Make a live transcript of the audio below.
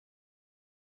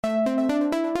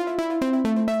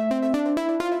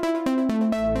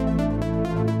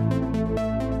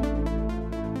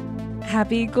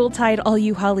Happy Yuletide, all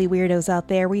you holly weirdos out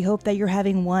there. We hope that you're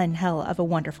having one hell of a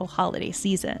wonderful holiday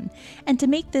season. And to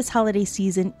make this holiday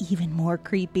season even more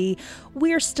creepy,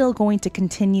 we're still going to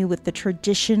continue with the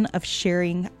tradition of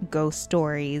sharing ghost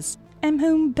stories. And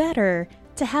whom better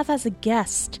to have as a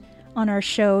guest on our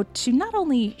show to not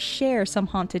only share some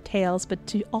haunted tales, but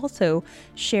to also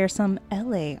share some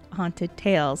LA haunted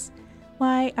tales.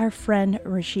 Why, our friend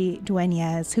Richie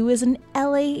Dueñas, who is an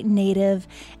LA native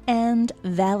and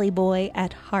Valley boy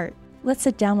at heart. Let's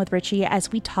sit down with Richie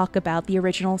as we talk about the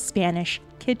original Spanish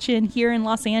Kitchen here in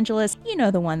Los Angeles. You know,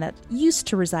 the one that used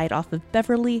to reside off of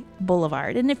Beverly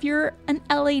Boulevard. And if you're an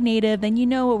LA native, then you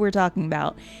know what we're talking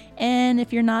about. And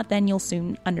if you're not, then you'll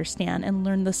soon understand and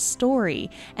learn the story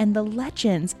and the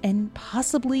legends and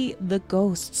possibly the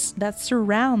ghosts that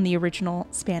surround the original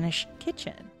Spanish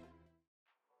Kitchen.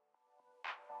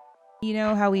 You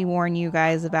know how we warn you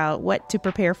guys about what to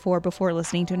prepare for before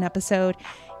listening to an episode?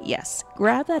 Yes,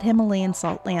 grab that Himalayan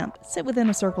salt lamp, sit within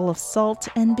a circle of salt,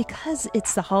 and because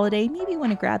it's the holiday, maybe you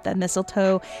want to grab that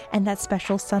mistletoe and that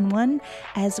special sun one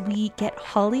as we get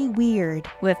holly weird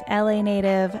with LA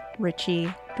native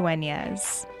Richie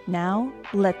Dueñas. Now,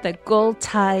 let the gold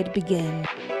tide begin.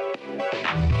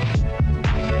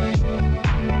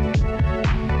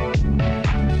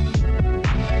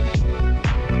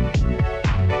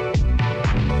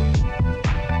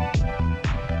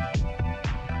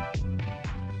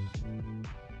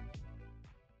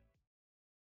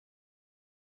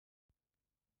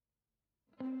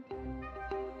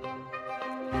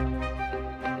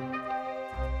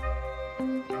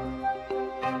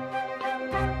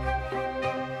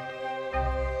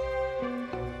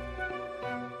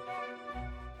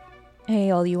 Hey,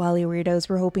 all you Holly weirdos,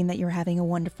 we're hoping that you're having a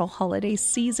wonderful holiday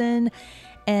season.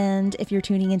 And if you're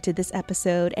tuning into this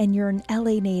episode and you're an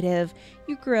LA native,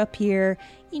 you grew up here,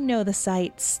 you know the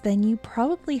sights, then you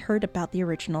probably heard about the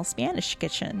original Spanish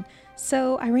Kitchen.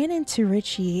 So I ran into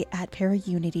Richie at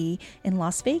ParaUnity in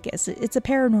Las Vegas. It's a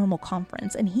paranormal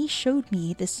conference, and he showed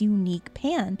me this unique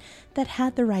pan that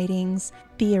had the writings,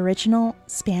 "The Original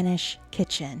Spanish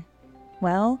Kitchen."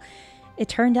 Well, it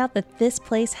turned out that this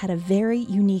place had a very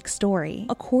unique story.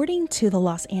 According to the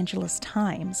Los Angeles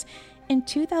Times, in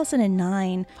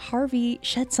 2009, Harvey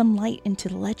shed some light into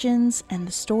the legends and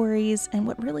the stories and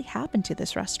what really happened to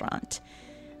this restaurant.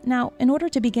 Now, in order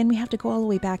to begin, we have to go all the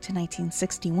way back to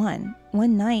 1961.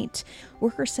 One night,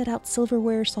 workers set out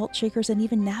silverware, salt shakers, and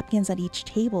even napkins at each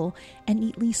table and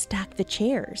neatly stacked the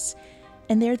chairs.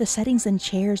 And there, the settings and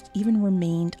chairs even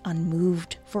remained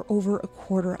unmoved for over a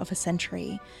quarter of a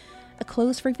century. A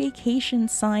closed for vacation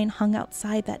sign hung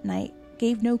outside that night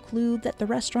gave no clue that the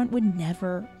restaurant would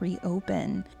never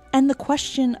reopen. And the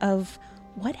question of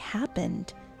what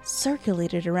happened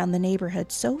circulated around the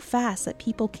neighborhood so fast that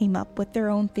people came up with their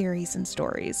own theories and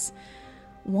stories.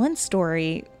 One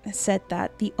story said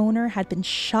that the owner had been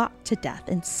shot to death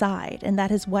inside and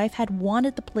that his wife had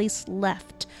wanted the place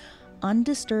left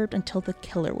undisturbed until the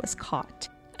killer was caught.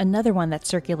 Another one that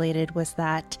circulated was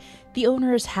that the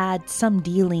owners had some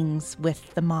dealings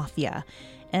with the mafia,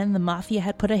 and the mafia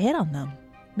had put a hit on them,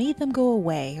 made them go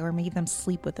away, or made them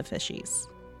sleep with the fishies.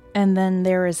 And then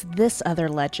there is this other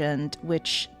legend,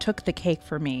 which took the cake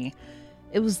for me.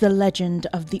 It was the legend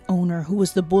of the owner who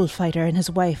was the bullfighter and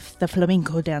his wife, the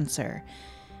flamenco dancer.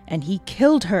 And he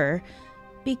killed her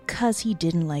because he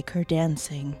didn't like her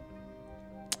dancing.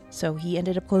 So he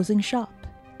ended up closing shop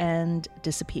and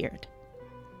disappeared.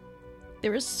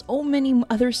 There were so many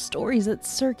other stories that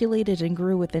circulated and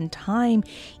grew within time,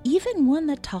 even one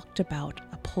that talked about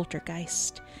a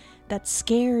poltergeist that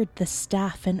scared the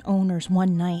staff and owners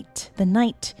one night, the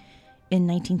night in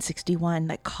 1961,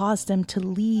 that caused them to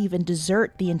leave and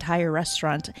desert the entire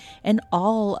restaurant and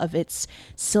all of its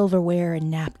silverware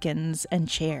and napkins and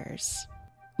chairs.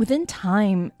 Within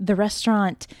time, the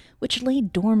restaurant, which lay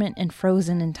dormant and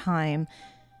frozen in time,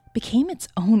 became its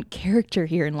own character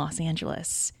here in Los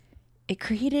Angeles. It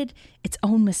created its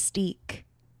own mystique.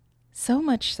 So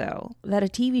much so that a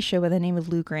TV show by the name of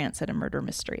Lou Grant said a murder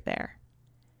mystery there.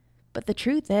 But the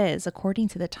truth is, according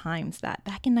to the Times, that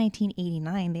back in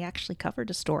 1989, they actually covered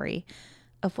a story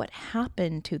of what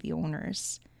happened to the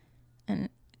owners. And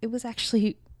it was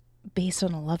actually based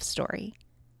on a love story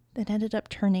that ended up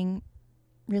turning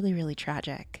really, really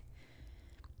tragic.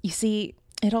 You see,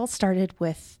 it all started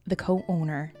with the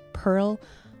co-owner, Pearl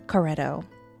Corretto.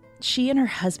 She and her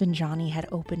husband, Johnny, had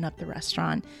opened up the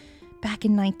restaurant back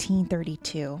in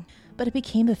 1932, but it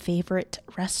became a favorite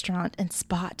restaurant and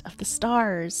spot of the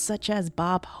stars such as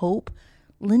Bob Hope,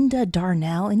 Linda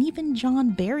Darnell, and even John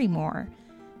Barrymore.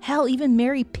 Hell, even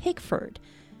Mary Pickford,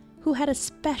 who had a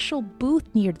special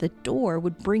booth near the door,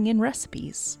 would bring in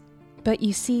recipes. But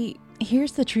you see,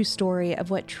 here's the true story of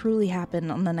what truly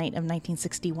happened on the night of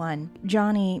 1961.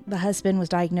 Johnny, the husband, was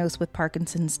diagnosed with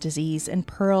Parkinson's disease, and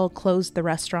Pearl closed the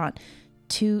restaurant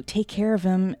to take care of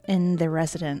him in their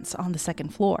residence on the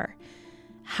second floor.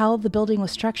 How the building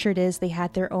was structured is they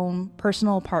had their own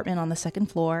personal apartment on the second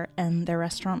floor and their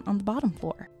restaurant on the bottom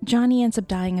floor. Johnny ends up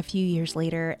dying a few years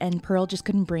later, and Pearl just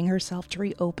couldn't bring herself to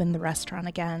reopen the restaurant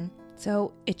again.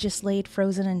 So it just laid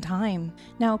frozen in time.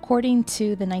 Now, according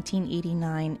to the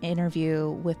 1989 interview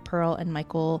with Pearl and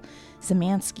Michael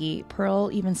Szymanski,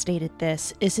 Pearl even stated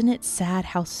this: "Isn't it sad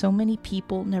how so many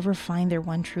people never find their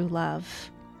one true love?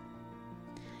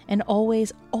 And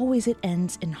always it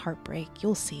ends in heartbreak,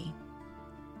 you'll see."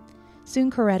 Soon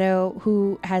Corretto,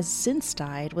 who has since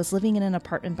died, was living in an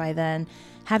apartment by then,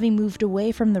 having moved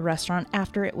away from the restaurant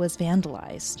after it was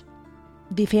vandalized.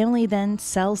 The family then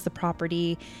sells the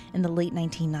property in the late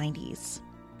 1990s.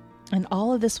 And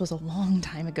all of this was a long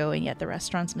time ago, and yet the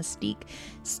restaurant's mystique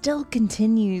still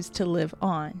continues to live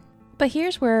on. But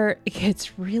here's where it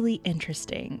gets really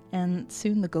interesting, and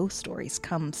soon the ghost stories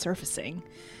come surfacing.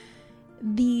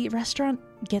 The restaurant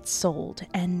gets sold,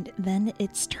 and then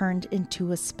it's turned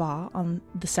into a spa on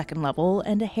the second level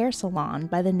and a hair salon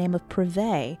by the name of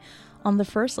Privé on the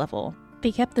first level.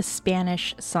 They kept the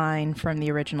Spanish sign from the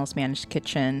original Spanish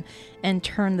Kitchen and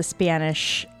turned the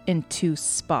Spanish into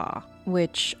spa,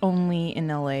 which only in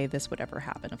LA this would ever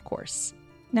happen, of course.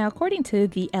 Now, according to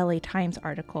the LA Times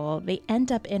article, they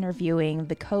end up interviewing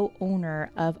the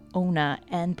co-owner of Ona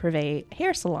and Privé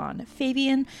Hair Salon,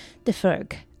 Fabien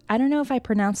Defergue. I don't know if I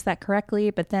pronounced that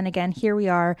correctly, but then again, here we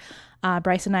are.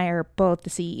 Bryce and I are both the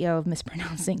CEO of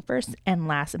mispronouncing first and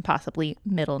last and possibly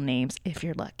middle names if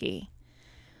you're lucky.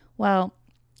 Well,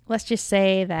 let's just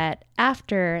say that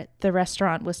after the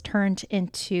restaurant was turned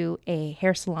into a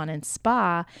hair salon and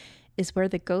spa is where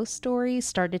the ghost stories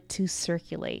started to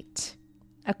circulate.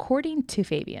 According to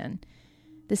Fabien,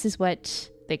 this is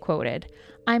what they quoted: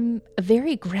 "I'm a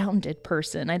very grounded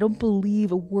person. I don't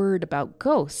believe a word about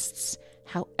ghosts.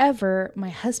 However, my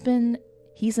husband,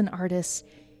 he's an artist,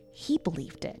 he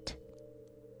believed it."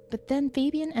 But then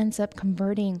Fabien ends up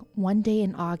converting one day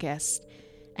in August.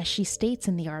 As she states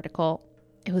in the article,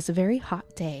 "It was a very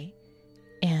hot day,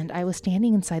 and I was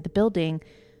standing inside the building,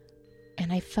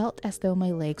 and I felt as though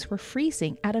my legs were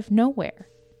freezing out of nowhere."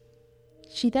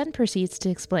 She then proceeds to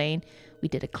explain, "We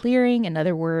did a clearing. In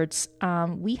other words,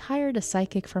 we hired a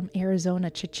psychic from Arizona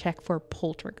to check for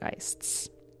poltergeists."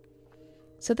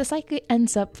 So the psychic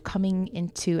ends up coming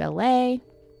into LA.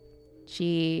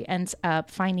 She ends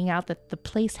up finding out that the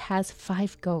place has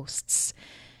 5 ghosts.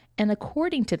 And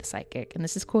according to the psychic, and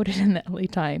this is quoted in the LA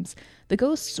Times, the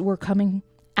ghosts were coming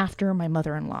after my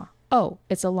mother-in-law. Oh,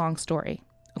 it's a long story,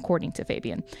 according to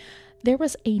Fabien. There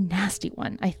was a nasty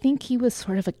one. I think he was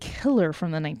sort of a killer from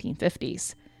the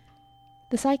 1950s.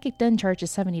 The psychic then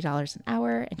charges $70 an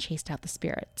hour and chased out the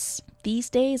spirits. These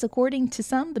days, according to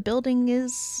some, the building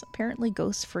is apparently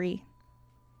ghost-free.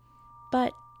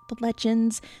 But the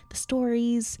legends, the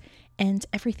stories, and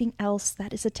everything else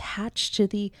that is attached to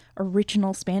the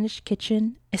original Spanish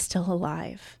Kitchen is still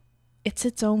alive. It's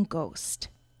its own ghost.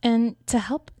 And to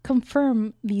help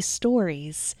confirm these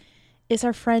stories is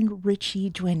our friend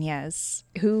Richie Duenas,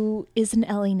 who is an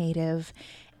LA native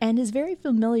and is very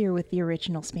familiar with the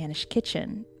original Spanish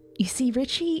Kitchen. You see,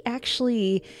 Richie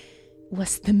actually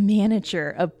was the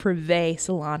manager of Privé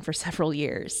Salon for several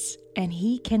years, and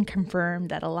he can confirm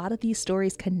that a lot of these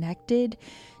stories connected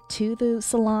to the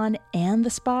salon and the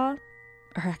spa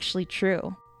are actually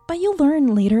true. But you'll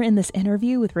learn later in this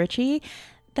interview with Richie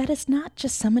that it's not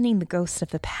just summoning the ghosts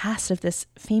of the past of this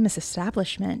famous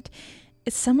establishment,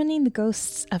 it's summoning the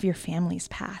ghosts of your family's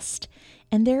past.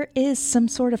 And there is some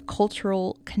sort of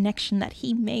cultural connection that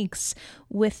he makes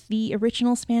with the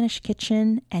original Spanish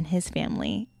Kitchen and his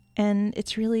family. And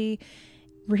it's really,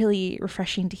 really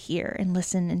refreshing to hear and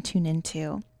listen and tune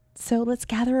into. So let's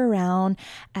gather around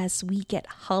as we get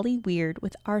Holly Weird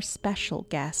with our special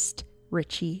guest,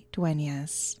 Richie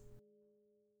Duenas.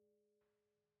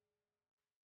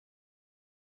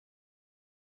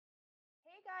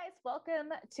 Hey guys,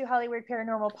 welcome to Hollywood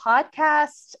Paranormal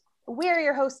Podcast. We're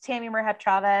your hosts, Tammy Merhab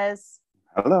Chavez.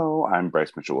 Hello, I'm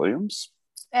Bryce Mitchell-Williams.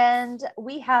 And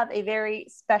we have a very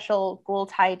special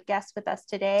Ghoul-Tide guest with us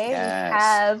today. Yes. We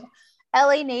have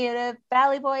LA native,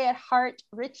 Valley Boy at heart,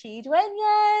 Richie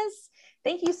Duenas.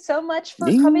 Thank you so much for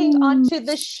coming onto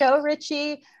the show,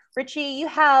 Richie. Richie, you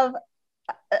have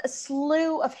a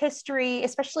slew of history,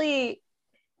 especially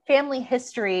family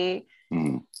history,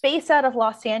 based out of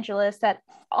Los Angeles that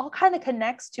all kind of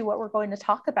connects to what we're going to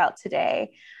talk about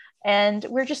today. And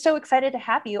we're just so excited to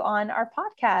have you on our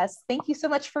podcast. Thank you so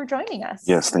much for joining us.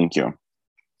 Yes, thank you.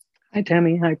 Hi,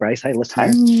 Tammy. Hi, Bryce. Hi,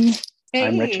 listener. Hi. Hey.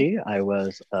 I'm Richie. I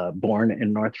was born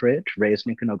in Northridge, raised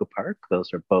in Canoga Park.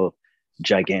 Those are both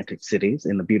gigantic cities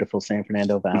in the beautiful San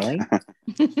Fernando Valley.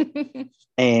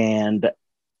 And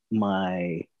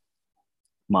my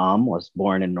mom was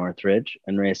born in Northridge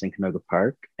and raised in Canoga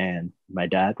Park. And my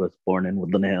dad was born in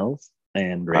Woodland Hills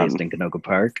and raised in Canoga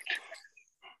Park.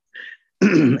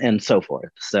 And so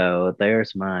forth. So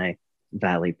there's my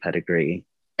Valley pedigree,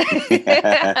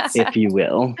 if you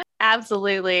will.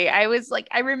 Absolutely. I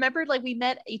remembered we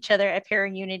met each other at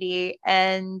Pairing Unity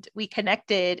and we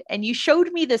connected and you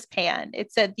showed me this pan.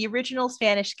 It said the original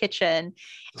Spanish kitchen.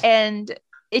 And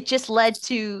it just led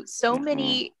to so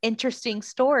many interesting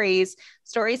stories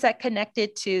that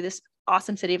connected to this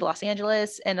awesome city of Los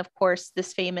Angeles. And of course,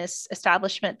 this famous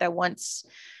establishment that once,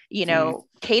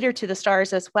 catered to the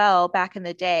stars as well back in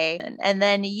the day. And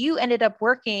then you ended up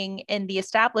working in the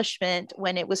establishment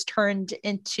when it was turned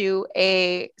into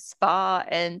a spa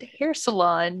and hair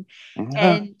salon. Mm-hmm.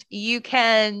 And you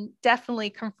can definitely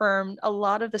confirm a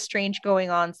lot of the strange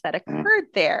going-ons that occurred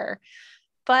there.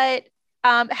 But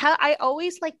how I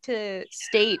always like to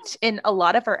state in a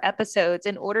lot of our episodes,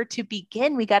 in order to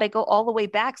begin, we got to go all the way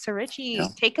back. So Richie,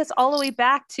 take us all the way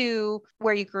back to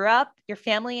where you grew up, your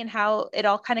family, and how it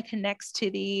all kind of connects to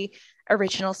the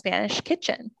original Spanish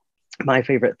kitchen. My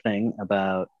favorite thing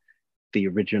about the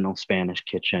original Spanish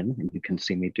kitchen, and you can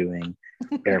see me doing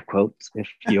air quotes if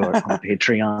you're on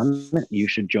Patreon, you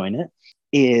should join it,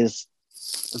 is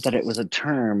that it was a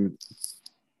term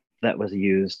that was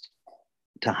used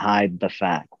to hide the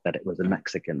fact that it was a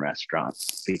Mexican restaurant,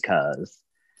 because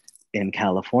in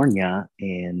California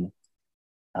in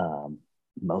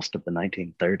most of the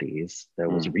 1930s, there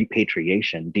was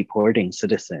repatriation, deporting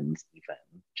citizens even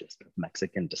just of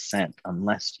Mexican descent,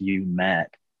 unless you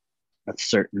met a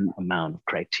certain amount of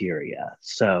criteria.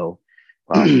 So,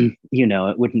 it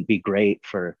wouldn't be great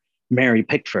for Mary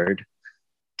Pickford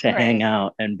to hang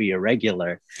out and be a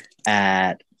regular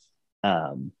at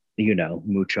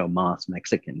Mucho Mas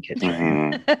Mexican kitchen.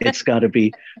 Mm-hmm. It's got to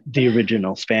be the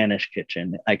original Spanish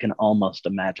kitchen. I can almost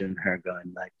imagine her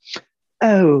going like,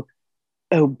 oh,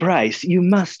 Bryce, you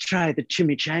must try the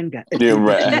chimichanga at the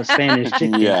original Spanish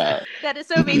kitchen. Yeah. That is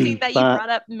so amazing that you brought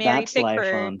up Mary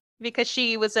Pickford, because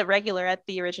she was a regular at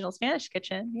the original Spanish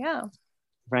kitchen. Yeah.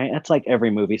 Right. It's like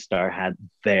every movie star had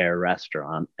their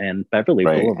restaurant, and Beverly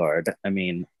Boulevard, I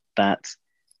mean, that's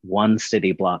one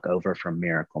city block over from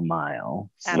Miracle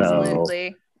Mile. Absolutely.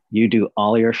 So you do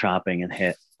all your shopping and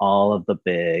hit all of the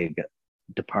big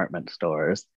department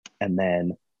stores, and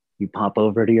then you pop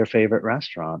over to your favorite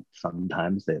restaurant.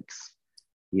 Sometimes it's,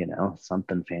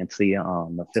 something fancy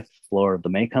on the 5th floor of the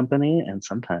May Company, and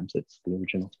sometimes it's the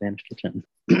original Spanish kitchen.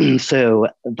 So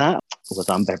that was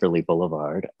on Beverly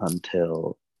Boulevard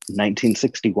until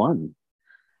 1961,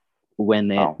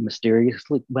 when it not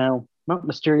mysteriously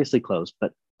closed,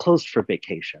 but closed for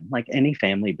vacation, like any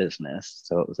family business.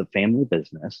 So it was a family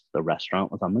business. The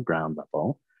restaurant was on the ground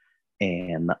level,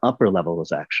 and the upper level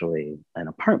was actually an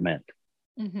apartment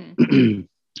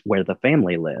where the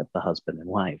family lived, the husband and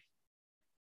wife.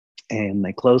 And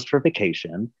they closed for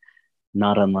vacation,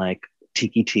 not unlike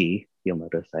Tiki Tea. You'll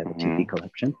notice I have a Tiki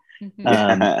collection.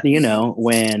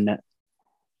 When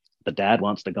the dad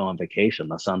wants to go on vacation,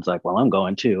 the son's like, well, I'm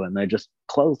going too. And they just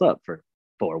close up for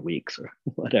 4 weeks or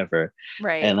whatever.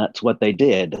 Right. And that's what they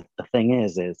did. The thing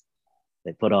is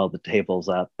they put all the tables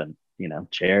up and,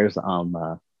 chairs on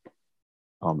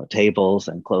the tables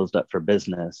and closed up for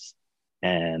business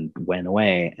and went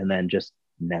away, and then just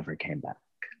never came back.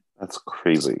 That's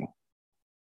crazy.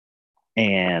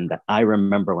 And I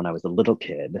remember when I was a little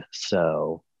kid,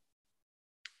 so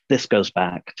this goes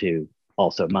back to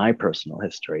also my personal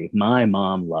history. My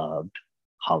mom loved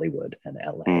Hollywood and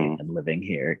LA and living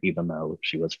here, even though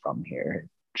she was from here.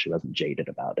 She wasn't jaded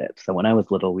about it. So when I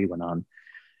was little, we went on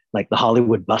like the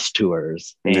Hollywood bus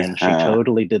tours, and she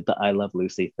totally did the I Love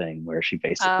Lucy thing, where she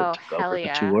basically took over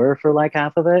the tour for like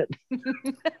half of it,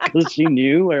 because she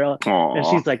knew where all, and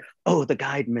she's like, oh, the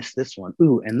guide missed this one.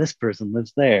 Ooh, and this person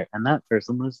lives there, and that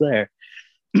person lives there.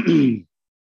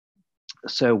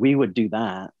 So we would do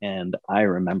that. And I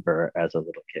remember as a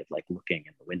little kid, like looking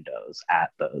in the windows at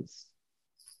those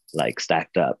like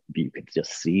stacked up, you could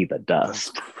just see the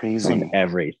dust on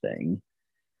everything.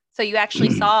 So you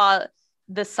actually saw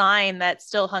the sign that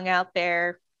still hung out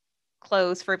there,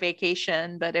 closed for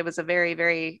vacation, but it was a very,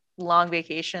 very long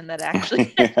vacation that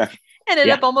actually ended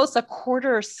up almost a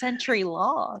quarter century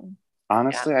long.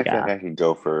 Honestly, I feel like I could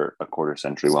go for a quarter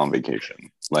century while on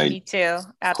vacation. Like, me too.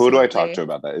 Absolutely. who do I talk to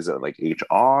about that? Is it like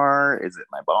HR? Is it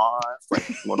my boss? Like,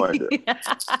 what do I do?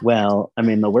 Well, I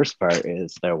mean, the worst part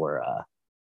is there were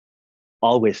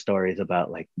always stories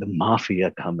about like the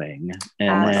mafia coming,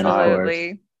 and then of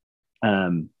course,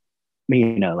 Absolutely.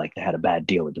 you know, like they had a bad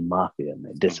deal with the mafia and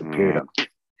they disappeared Mhm.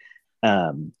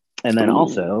 them. And then Ooh.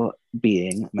 also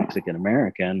being Mexican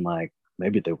American, like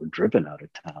maybe they were driven out of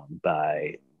town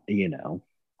by, you know,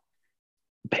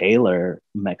 paler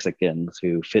Mexicans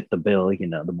who fit the bill, you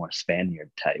know, the more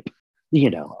Spaniard type. You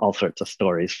know, all sorts of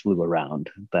stories flew around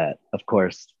that, of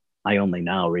course, I only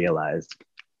now realized.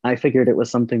 I figured it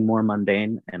was something more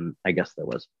mundane, and I guess there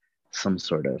was some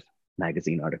sort of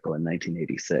magazine article in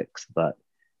 1986. But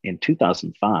in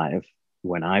 2005,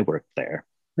 when I worked there,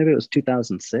 maybe it was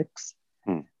 2006,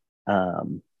 Hmm.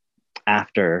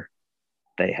 after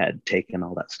they had taken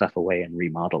all that stuff away and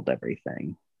remodeled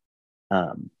everything,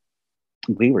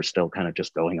 we were still kind of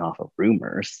just going off of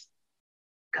rumors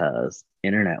because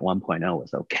Internet 1.0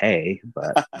 was okay.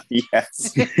 But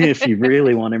Yes. if you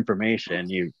really want information,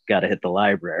 you got to hit the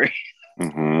library.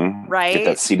 Mm-hmm. Right. Get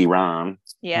that CD-ROM.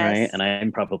 Yes. Right. And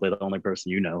I'm probably the only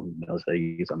person you know who knows how to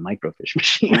use a microfiche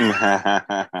machine.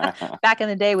 Back in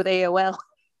the day with AOL.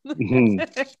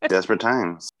 Desperate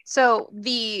times. So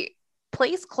the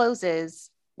place closes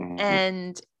Mhm.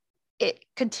 and it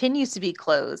continues to be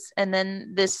closed. And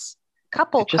then this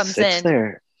couple It just comes sits in.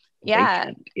 there Yeah.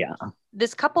 vacant. Yeah.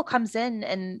 This couple comes in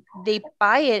and they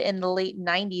buy it in the late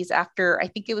 90s after, I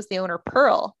think it was the owner,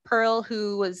 Pearl,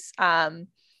 who was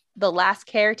the last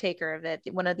caretaker of it.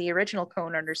 One of the original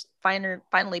co-owners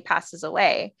finally passes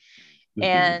away. Mhm.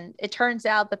 And it turns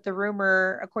out that the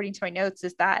rumor, according to my notes,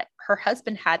 is that her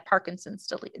husband had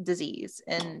Parkinson's disease.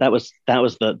 And That was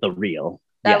the real.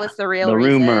 that was the real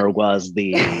reason. Rumor reason. was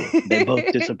they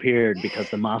both disappeared because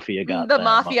the mafia got The them,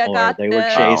 mafia or got they were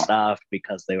them. chased off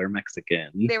because they were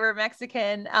Mexican. They were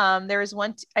Mexican. There was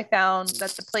one I found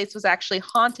that the place was actually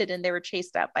haunted and they were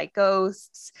chased out by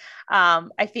ghosts.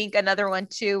 I think another one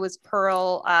too was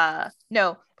Pearl.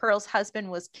 Pearl's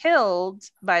husband was killed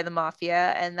by the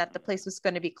mafia and that the place was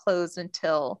going to be closed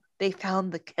until they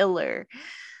found the killer.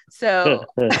 So,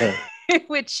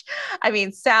 which I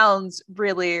mean, sounds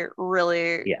really,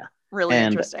 really, really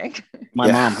And interesting.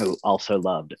 My mom, who also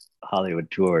loved Hollywood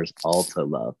tours, also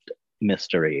loved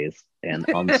mysteries and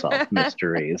unsolved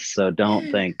mysteries. So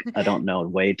don't think I don't know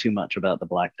way too much about the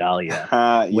Black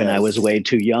Dahlia when I was way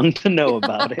too young to know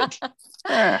about it.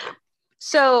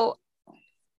 So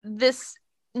this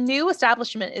new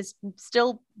establishment is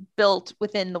still built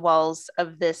within the walls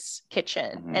of this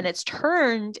kitchen, Mhm. and it's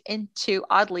turned into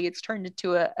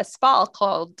a spa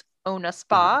called Ona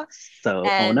Spa. So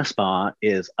Ona Spa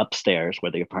is upstairs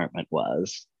where the apartment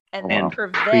was, and and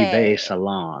Privé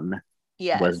Salon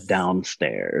was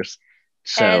downstairs.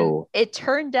 So and it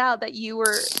turned out that you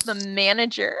were the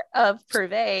manager of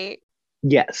Privé.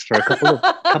 Yes, for a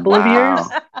couple of years.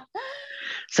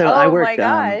 So I worked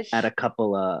at a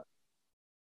couple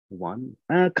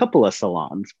of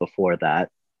salons before that.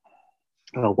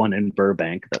 One in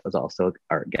Burbank that was also an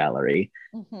art gallery,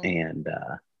 and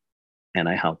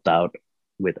I helped out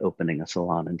with opening a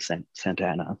salon in Santa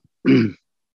Ana,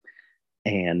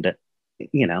 and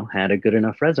had a good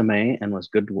enough resume and was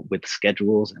good with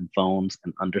schedules and phones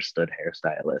and understood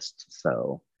hairstylists.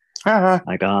 So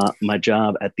I got my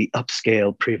job at the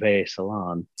upscale Privé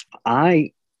Salon.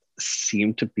 I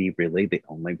seem to be really the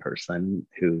only person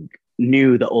who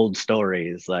knew the old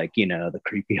stories, like, the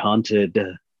creepy haunted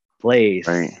place.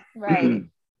 Right.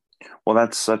 Well,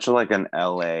 that's such an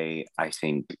LA, I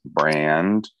think,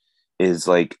 brand is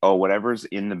like, oh, whatever's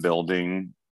in the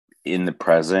building in the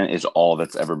present is all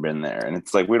that's ever been there. And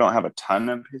it's like, we don't have a ton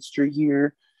of history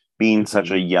here being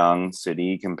such a young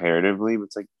city comparatively, but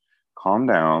it's like, calm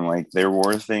down. Like, there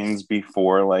were things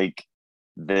before, like,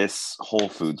 this Whole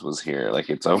Foods was here. Like,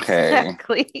 it's okay.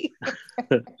 Exactly.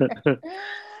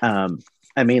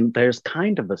 I mean, there's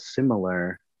kind of a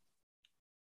similar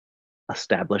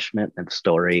establishment and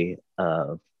story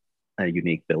of a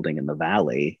unique building in the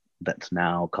valley that's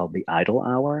now called the Idle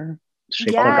Hour,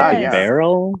 shaped like a big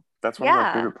barrel. That's one of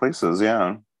our favorite places.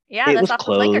 Yeah, it was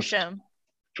closed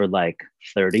for like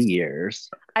 30 years.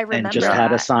 I remember, and just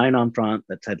had a sign on front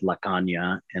that said La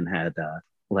Caña and had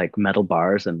like metal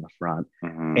bars in the front.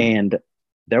 And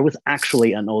there was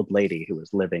actually an old lady who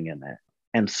was living in it.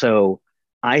 And so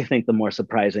I think the more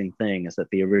surprising thing is that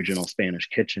the original Spanish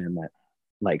kitchen, that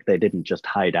like they didn't just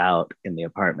hide out in the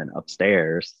apartment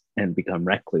upstairs and become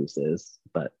recluses,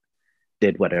 but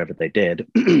did whatever they did.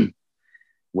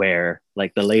 Where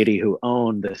like the lady who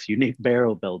owned this unique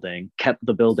barrel building kept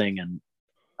the building and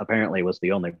apparently was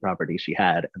the only property she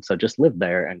had. And so just lived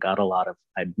there and got a lot of,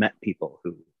 I'd met people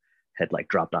who had like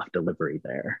dropped off delivery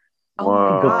there Oh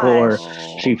my before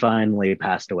gosh. she finally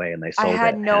passed away and they I sold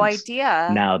had it. no Hence, idea.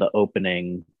 now the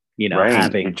opening, you know, Right.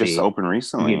 having It just the, opened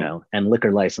recently. you know, and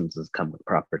liquor licenses come with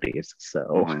properties.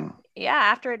 So, Mhm. Yeah,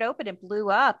 after it opened, it blew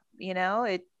up. You know,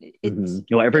 it's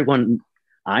well, everyone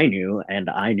I knew, and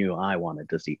I knew I wanted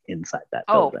to see inside that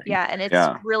oh building. yeah, and it's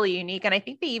Yeah. really unique. And I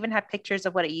think they even have pictures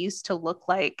of what it used to look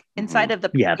like inside of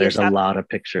the Yeah, previous there's a shop. lot of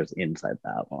pictures inside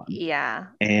that one. Yeah,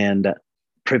 And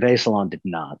Privé Salon did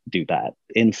not do that.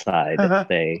 Inside,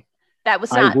 they that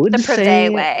was I not would the say-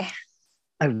 Privé way.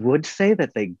 I would say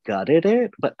that they gutted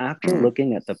it, but after Mhm.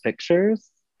 looking at the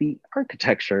pictures, the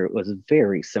architecture was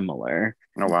very similar.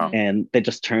 Oh wow. And they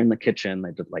just turned the kitchen,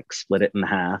 they did like split it in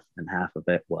half, and half of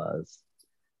it was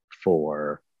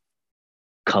for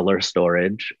color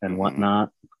storage and Mhm.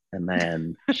 whatnot. And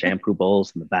then shampoo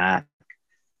bowls in the back.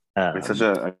 It's such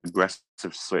an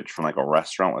aggressive switch from like a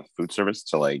restaurant with food service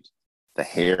to like the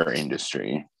hair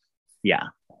industry. Yeah.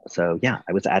 So yeah,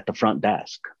 I was at the front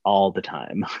desk all the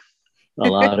time. A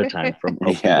lot of time from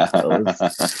open Yeah. to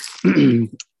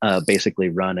close. Basically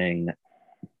running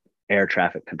air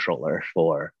traffic controller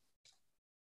for,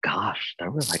 gosh, there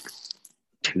were like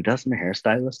 24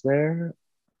 hairstylists there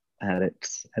at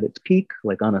its peak,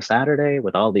 like on a Saturday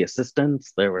with all the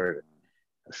assistants. There were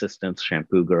assistants,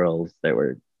 shampoo girls. There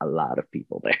were a lot of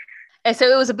people there. And so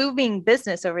it was a booming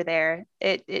business over there.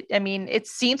 I mean, it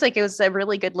seems like it was a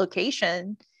really good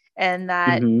location, and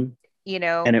that Mhm. you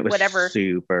know, And it was whatever.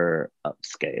 super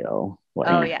upscale. Like,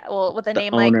 Oh yeah, well, with a the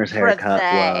name like owner's haircut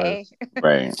Privé. was,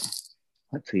 Right.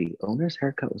 let's see, owner's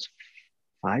haircut was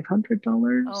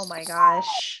 $500. Oh my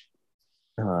gosh,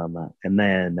 And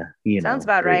then Sounds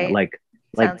about you know, right. like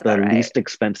Sounds the about right. least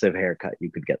expensive haircut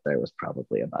you could get there was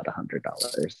probably about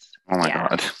 $100. Oh my Yeah.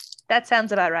 god. That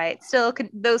sounds about right. Still,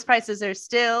 those prices are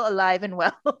still alive and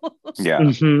well. Yeah.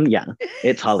 Mhm, yeah,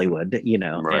 it's Hollywood, you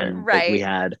know, Right. and like, we Right.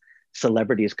 had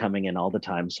celebrities coming in all the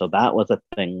time, so that was a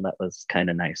thing that was kind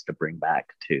of nice to bring back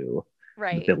to the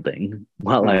Right. building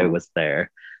while I Mhm. was there.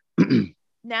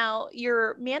 Now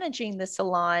you're managing the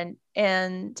salon,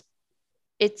 and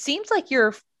it seems like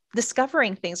you're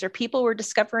discovering things, or people were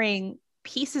discovering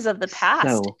pieces of the past.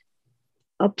 So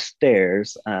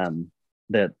upstairs,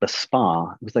 the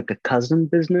spa was like a cousin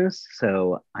business,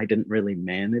 so I didn't really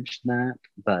manage that,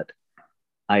 but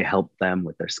I helped them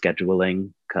with their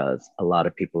scheduling, because a lot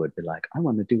of people would be like, I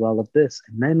want to do all of this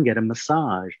and then get a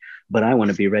massage, but I want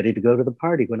to be ready to go to the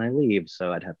party when I leave.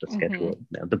 So I'd have to schedule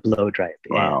the blow dry at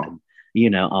the Wow. end, and, you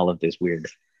know, all of these weird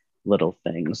little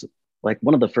things. Like,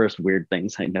 one of the first weird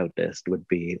things I noticed would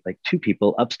be like two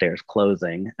people upstairs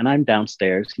closing, and I'm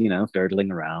downstairs, you know,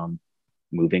 dirtling around,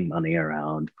 moving money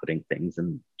around, putting things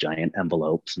in giant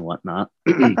envelopes and whatnot.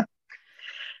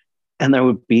 And there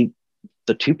would be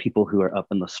the two people who are up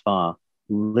in the spa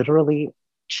literally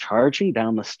charging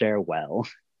down the stairwell.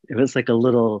 It was like a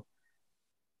little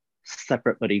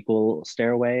separate but equal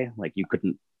stairway. Like, you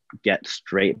couldn't get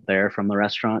straight there from the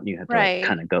restaurant. You had to Right.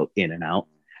 kind of go in and out.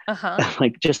 Uh-huh.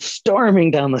 Like, just storming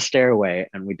down the stairway.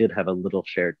 And we did have a little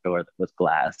shared door that was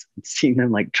glass. And seeing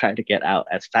them like try to get out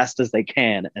as fast as they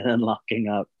can and then locking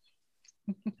up,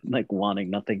 like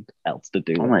wanting nothing else to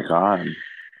do. Oh my god.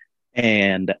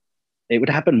 And it would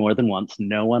happen more than once.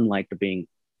 No one liked being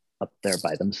up there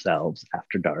by themselves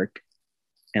after dark.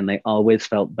 And they always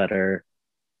felt better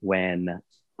when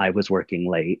I was working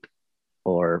late,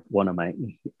 or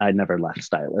I never left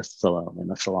stylists alone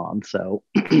in a salon. So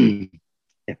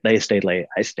if they stayed late,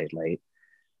 I stayed late.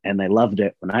 And they loved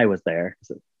it when I was there,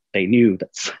 because they knew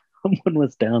that someone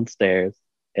was downstairs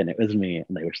and it was me,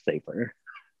 and they were safer.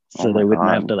 So Oh my they wouldn't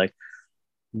God. have to like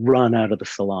run out of the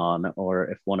salon, or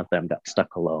if one of them got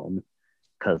stuck alone,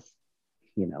 because,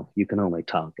 you know, you can only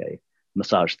talk a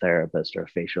massage therapist or a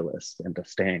facialist into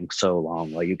staying so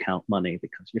long while you count money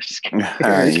because you're scared.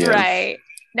 Yes. Right.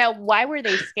 Now, why were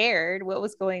they scared? What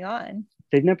was going on?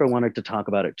 They never wanted to talk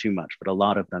about it too much, but a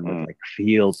lot of them would Mm. like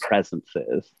feel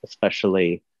presences,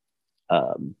 especially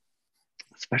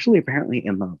apparently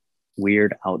in the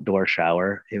weird outdoor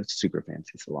shower. It was a super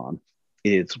fancy salon.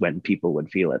 Is when people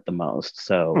would feel it the most.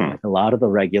 So like, a lot of the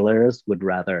regulars would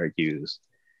rather use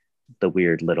the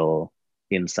weird little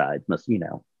inside, you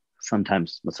know,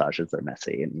 sometimes massages are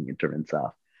messy and you need to rinse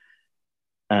off.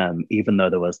 Even though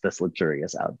there was this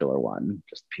luxurious outdoor one,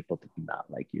 just people did not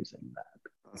like using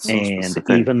that. That's so And specific.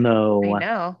 even I though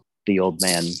know. the old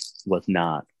man was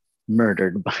not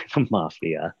murdered by the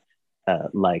mafia,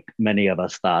 like many of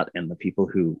us thought, and the people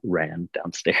who ran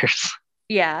downstairs,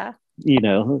 Yeah. you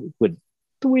know,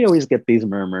 we always get these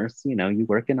murmurs, you know, you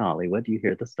work in Hollywood, you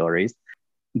hear the stories.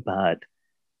 but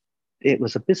it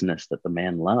was a business that the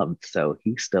man loved, so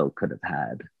he still could have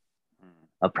had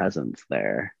a presence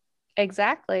there.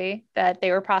 Exactly. That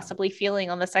they were possibly feeling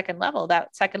on the second level.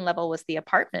 That second level was the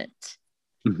apartment.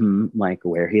 Like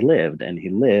where he lived, and he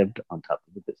lived on top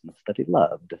of the business that he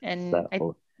loved. And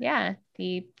So,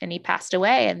 he passed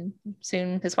away, and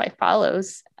soon his wife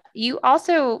follows. You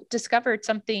also discovered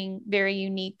something very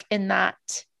unique in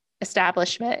that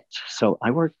establishment. so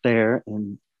I worked there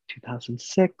in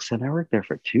 2006, and I worked there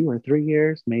for 2 or 3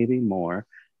 years, maybe more.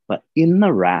 But in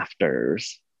the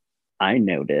rafters, I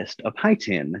noticed a pie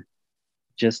tin,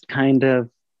 just kind of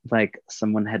like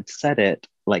someone had set it,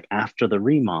 like after the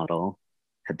remodel,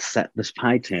 had set this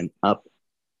pie tin up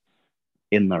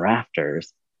in the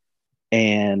rafters.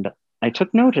 And I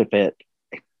took note of it,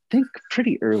 I think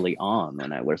pretty early on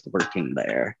when I was working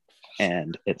there.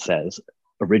 And it says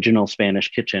original Spanish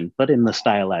kitchen, but in the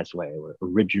stylized way, where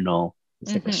original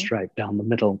is like a stripe down the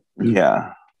middle.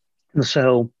 Yeah. And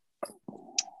so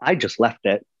I just left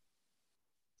it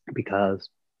because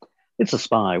it's a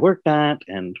spa I worked at,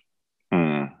 and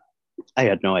I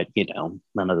had no idea,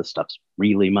 none of the stuff's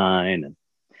really mine. And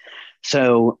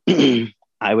so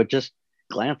I would just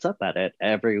glance up at it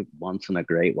every once in a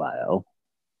great while.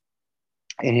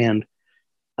 And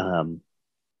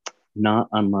not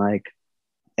unlike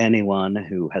anyone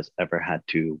who has ever had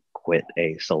to quit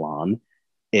a salon,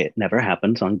 it never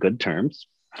happens on good terms.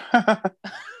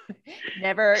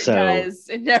 Never does.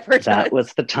 It never does. That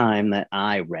was the time that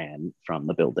I ran from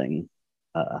the building,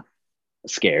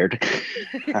 scared.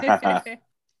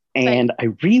 And I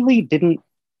really didn't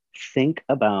think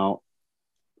about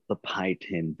the pie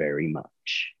tin very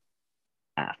much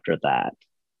after that.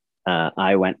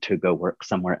 I went to go work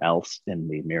somewhere else in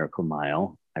the Miracle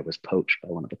Mile. I was poached by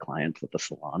one of the clients at the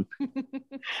salon.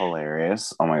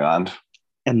 Hilarious. Oh my God.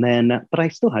 And then, but I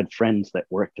still had friends that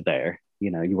worked there.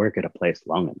 You work at a place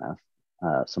long enough.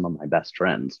 Some of my best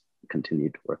friends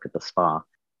continued to work at the spa.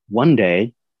 One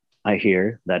day, I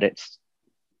hear that it's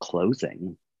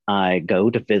closing. I go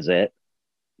to visit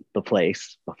the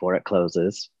place before it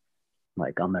closes,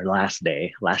 like on their last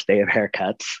day of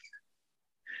haircuts,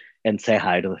 and say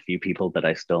hi to the few people that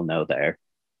I still know there.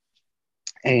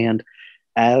 And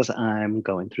as I'm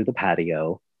going through the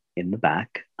patio in the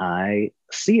back, I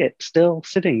see it still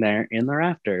sitting there in the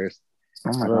rafters.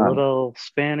 Oh my the God. Little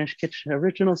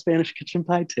original Spanish kitchen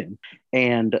pie tin.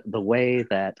 And the way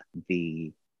that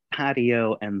the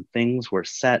patio and things were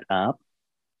set up,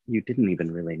 you didn't even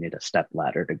really need a step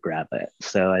ladder to grab it.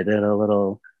 So I did a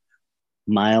little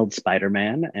mild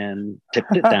Spider-Man and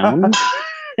tipped it down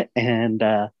and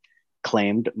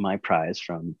claimed my prize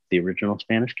from the original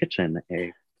Spanish kitchen,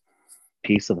 a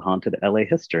piece of haunted LA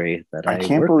history that I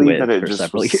can't worked believe with that it for just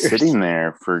several was years. sitting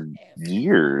there for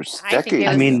years, I think decades. it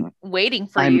was I mean, waiting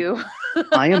for you.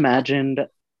 I imagined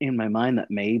in my mind that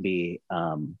maybe,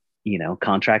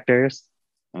 contractors,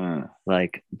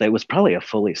 like there was probably a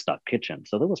fully stocked kitchen.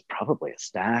 So there was probably a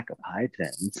stack of pie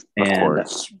tins. Of and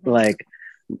course. like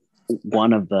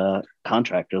one of the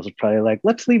contractors was probably like,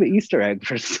 let's leave an Easter egg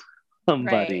for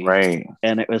somebody. Right.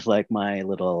 And it was like my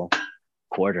little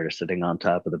quarter sitting on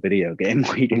top of the video game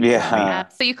waiting. Yeah.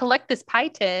 So you collect this pie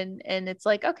tin, and it's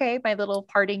like, okay, my little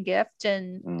parting gift.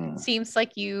 And seems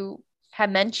like you have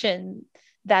mentioned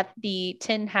that the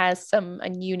tin has some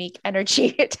unique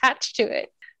energy attached to it.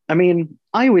 I mean,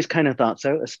 I always kind of thought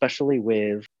so, especially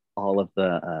with all of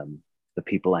the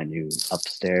people I knew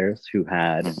upstairs who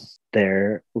had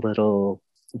their little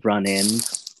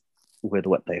run-ins with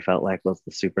what they felt like was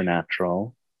the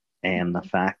supernatural, and the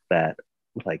fact that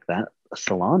like that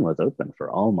salon was open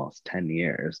for almost 10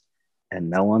 years and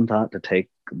no one thought to take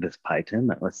this pie tin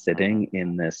that was sitting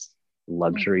in this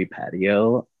luxury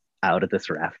patio out of this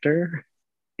rafter.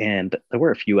 And there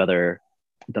were a few other,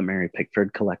 the Mary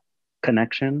Pickford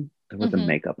connection. There was a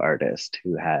makeup artist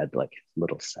who had like his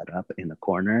little setup in a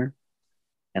corner.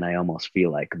 And I almost feel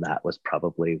like that was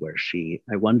probably where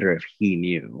I wonder if he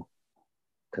knew,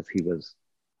 because he was,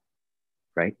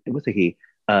 right? It was a he.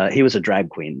 He was a drag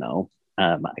queen though.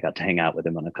 I got to hang out with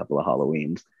him on a couple of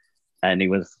Halloweens, and he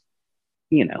was,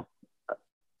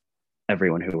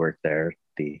 everyone who worked there,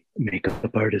 the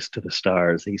makeup artist to the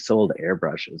stars. He sold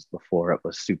airbrushes before it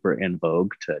was super in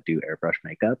vogue to do airbrush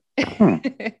makeup.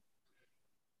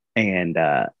 And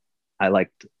I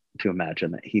liked to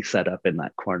imagine that he set up in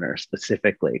that corner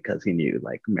specifically because he knew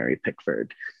like Mary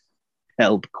Pickford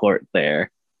held court there.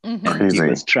 And he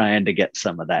was trying to get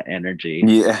some of that energy.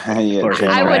 Yeah, yeah. For his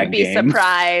I drag wouldn't be game.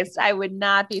 surprised. I would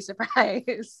not be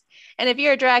surprised. And if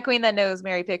you're a drag queen that knows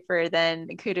Mary Pickford, then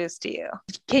kudos to you.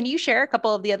 Can you share a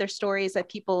couple of the other stories that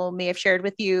people may have shared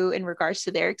with you in regards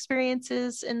to their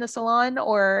experiences in the salon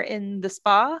or in the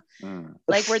spa?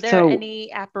 Like, were there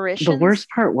any apparitions? The worst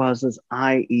part is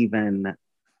I even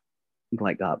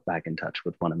like got back in touch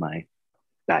with one of my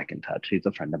he's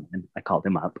a friend of mine. I called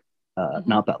him up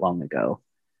not that long ago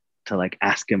to like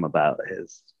ask him about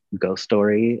his ghost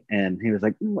story, and he was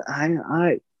like, I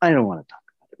don't want to talk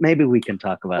about it. Maybe we can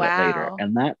talk about it later.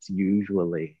 And that's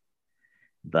usually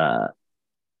because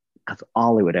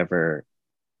all I would ever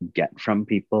get from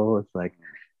people is like,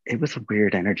 it was a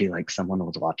weird energy, like someone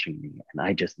was watching me and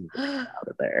I just needed to get out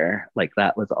of there. Like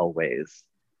that was always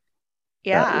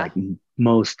like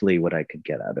mostly what I could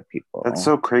get out of people. That's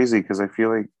so crazy, because I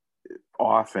feel like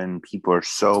often people are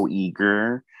so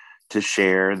eager to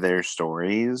share their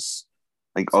stories,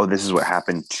 like, oh, this is what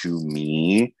happened to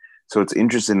me. So it's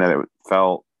interesting that it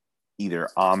felt either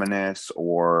ominous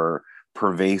or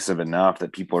pervasive enough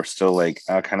that people are still like,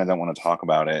 I kind of don't want to talk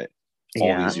about it.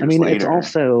 Yeah, I mean, it's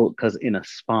also because in a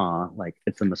spa, like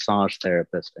it's a massage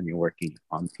therapist and you're working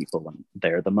on people when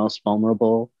they're the most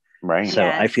vulnerable. Right. So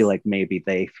I feel like maybe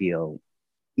they feel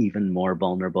even more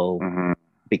vulnerable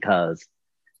because,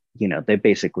 you know, they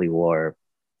basically wore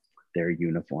their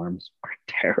uniforms were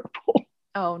terrible.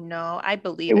 Oh no, I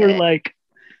believe they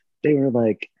were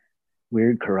like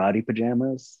weird karate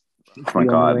pajamas. Oh my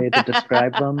God. Way to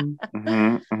describe them.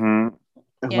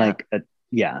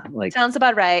 Like sounds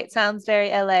about right. Sounds very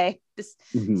LA.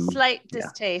 Slight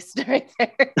distaste right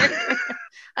there.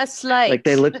 A slight. Like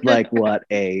they looked like what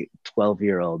a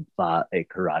 12-year-old thought a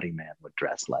karate man would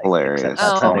dress like. Hilarious. Except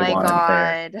that's how they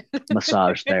wanted their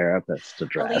massage therapist to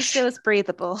dress. At least it was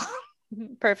breathable.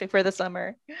 Perfect for the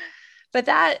summer. But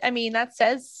that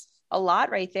says a lot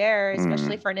right there,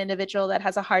 especially for an individual that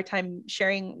has a hard time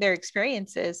sharing their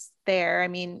experiences there. I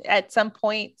mean, at some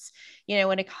points, you know,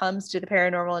 when it comes to the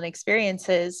paranormal and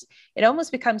experiences, it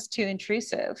almost becomes too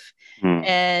intrusive.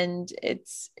 And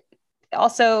it's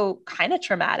also kind of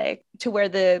traumatic to where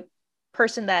the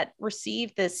person that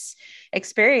received this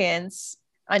experience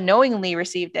unknowingly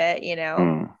received it, you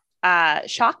know,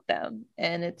 shocked them.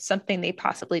 And it's something they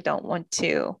possibly don't want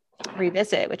to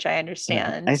revisit, which I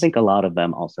understand. I think a lot of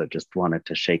them also just wanted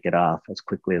to shake it off as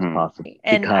quickly as possible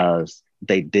because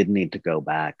they did need to go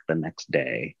back the next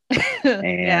day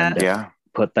and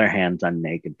put their hands on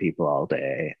naked people all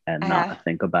day and not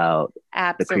think about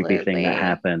the creepy thing that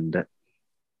happened,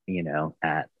 you know,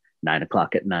 at 9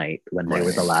 o'clock at night when they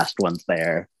were the last ones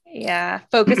there. Yeah.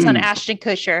 Focus on Ashton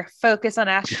Kutcher.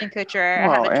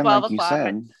 I have a 12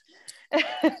 o'clock.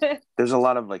 There's a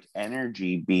lot of like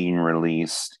energy being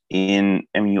released in,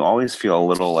 I mean, you always feel a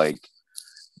little like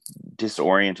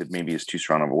disoriented, maybe is too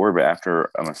strong of a word, but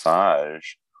after a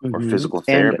massage or physical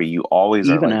therapy, you always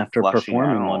even are like after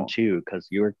performing one too, because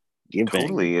you're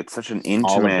giving it's such an intimate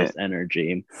all of this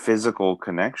energy, physical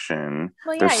connection.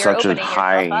 Well, there's such a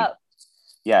high up.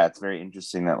 Yeah, it's very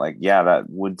interesting that like that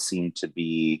would seem to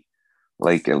be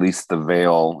like, at least the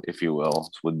veil, if you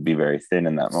will, would be very thin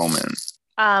in that moment.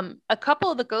 A couple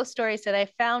of the ghost stories that I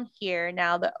found here.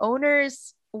 Now, the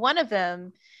owners, one of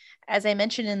them, as I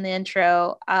mentioned in the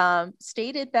intro,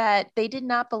 stated that they did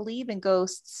not believe in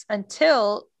ghosts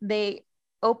until they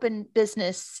opened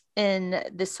business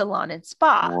in the salon and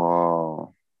spa.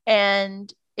 Whoa.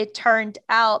 And it turned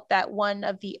out that one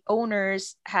of the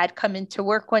owners had come into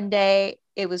work one day.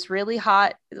 It was really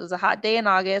hot. It was a hot day in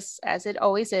August, as it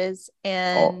always is.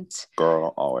 And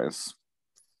always.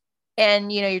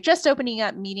 And, you know, you're just opening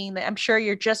up, meeting I'm sure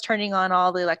you're just turning on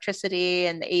all the electricity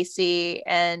and the AC,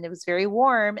 and it was very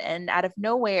warm. And out of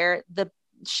nowhere,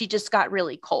 she just got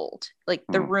really cold. Like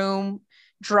the room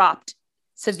dropped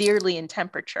severely in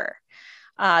temperature.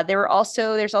 There's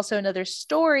also another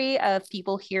story of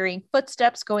people hearing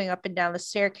footsteps going up and down the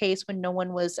staircase when no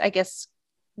one was, I guess,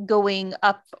 going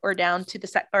up or down to the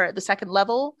second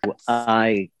level.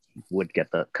 I would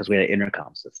get because we had an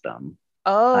intercom system.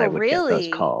 Oh, I would really?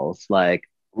 get those calls like,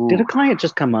 did a client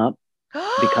just come up?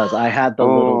 Because I had the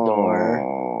little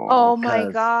door. Oh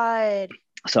my God.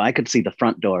 So I could see the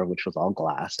front door, which was all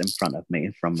glass in front of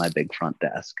me from my big front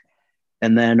desk.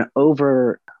 And then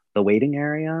over the waiting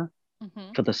area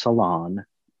for the salon,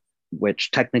 which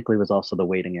technically was also the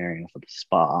waiting area for the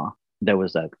spa, there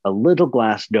was a little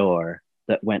glass door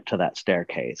that went to that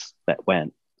staircase that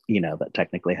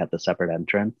technically had the separate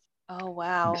entrance. Oh,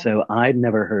 wow. So I'd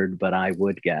never heard, but I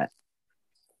would get,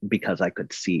 because I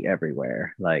could see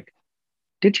everywhere. Like,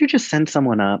 did you just send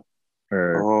someone up?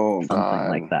 or Oh, something God.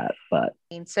 like that. But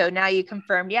So now you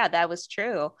confirmed, yeah, that was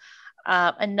true.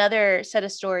 Another set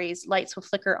of stories, lights will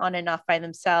flicker on and off by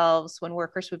themselves when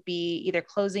workers would be either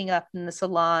closing up in the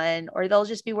salon or they'll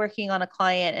just be working on a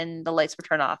client and the lights will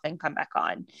turn off and come back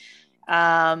on.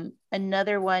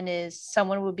 Another one is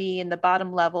someone would be in the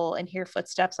bottom level and hear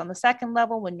footsteps on the second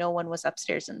level when no one was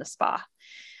upstairs in the spa.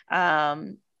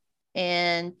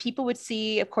 And people would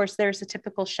see, of course, there's a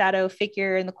typical shadow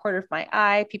figure in the corner of my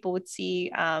eye. People would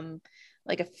see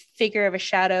like a figure of a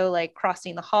shadow, like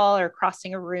crossing the hall or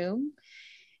crossing a room.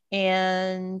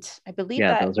 And I believe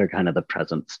that those are kind of the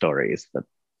present stories that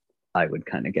I would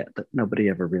kind of get that nobody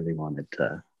ever really wanted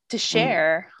to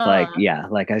share. Like,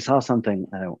 like I saw something.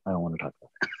 I don't want to talk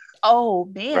about it.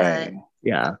 Oh man. Right.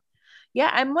 Yeah. Yeah,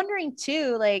 I'm wondering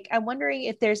too, like, I'm wondering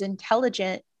if there's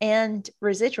intelligent and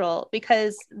residual,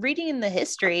 because reading in the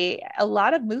history, a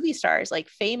lot of movie stars, like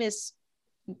famous,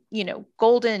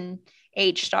 golden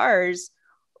age stars,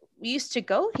 used to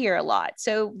go here a lot.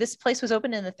 So this place was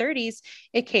open in the 30s.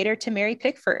 It catered to Mary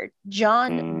Pickford,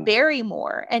 John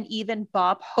Barrymore, and even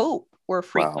Bob Hope were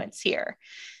frequents here.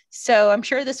 So I'm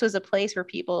sure this was a place where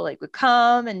people like would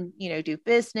come and, do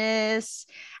business,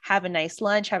 have a nice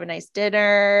lunch, have a nice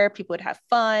dinner. People would have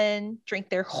fun, drink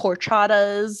their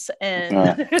horchatas and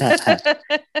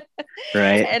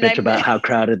right. And bitch about how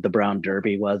crowded the Brown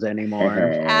Derby was anymore.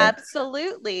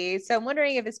 Absolutely. So I'm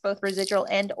wondering if it's both residual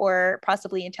and or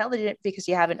possibly intelligent, because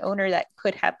you have an owner that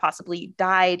could have possibly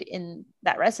died in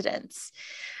that residence.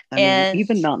 I mean,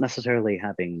 even not necessarily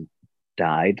having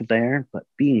died there, but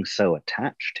being so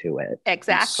attached to it.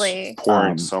 Exactly.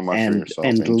 Pouring so much of yourself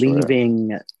and into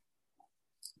leaving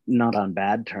not on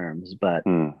bad terms, but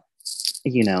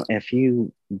if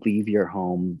you leave your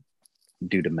home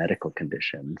due to medical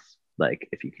conditions, like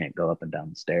if you can't go up and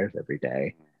down the stairs every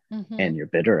day and you're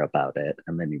bitter about it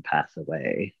and then you pass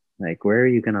away, like where are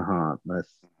you gonna haunt? This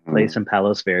place in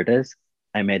Palos Verdes?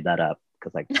 I made that up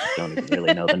because I don't even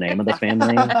really know the name of the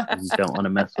family and don't want to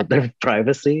mess with their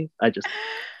privacy. I just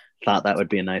thought that would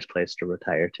be a nice place to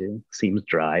retire to. Seems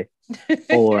dry.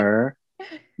 Or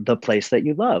the place that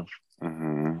you love.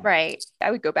 Right.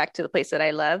 I would go back to the place that I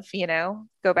love,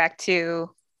 go back to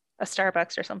a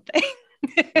Starbucks or something.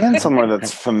 And somewhere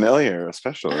that's familiar,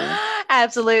 especially.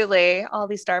 Absolutely. All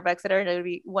these Starbucks that are going to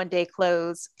be one day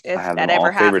closed, if that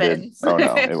ever happens. Oh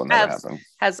no, it will never happen.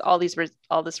 Has all this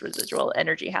residual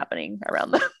energy happening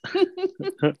around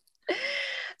them.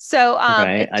 So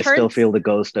right. I still feel the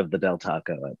ghost of the Del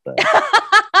Taco at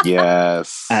the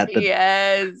yes. At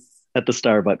the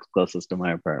Starbucks closest to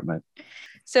my apartment.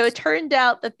 So it turned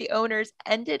out that the owners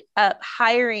ended up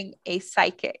hiring a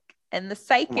psychic, and the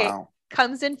psychic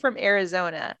comes in from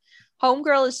Arizona.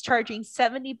 Homegirl is charging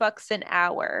 $70 an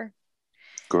hour.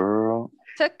 Girl.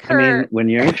 Took her. I mean, when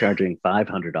you're charging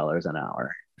 $500 an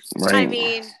hour. Right. I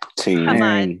mean,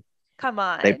 come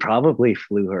on. They probably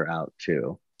flew her out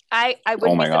too. I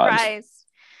wouldn't be surprised.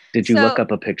 Did you look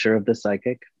up a picture of the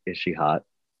psychic? Is she hot?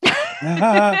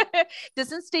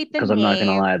 Doesn't state the name. Because I'm not going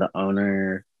to lie, the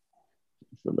owner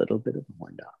is a little bit of a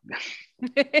horn dog.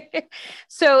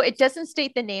 So it doesn't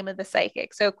state the name of the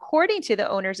psychic. So according to the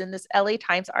owners in this LA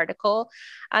Times article,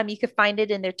 you could find it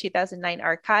in their 2009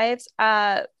 archives.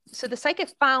 So the psychic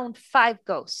found 5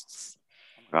 ghosts.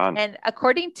 God. And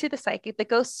according to the psychic, the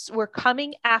ghosts were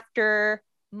coming after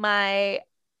my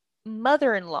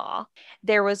mother-in-law.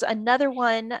 There was another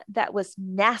one that was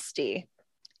nasty.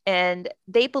 And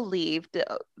they believed,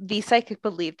 the psychic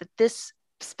believed, that this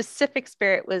specific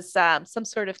spirit was some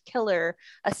sort of killer,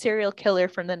 a serial killer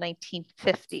from the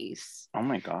 1950s. Oh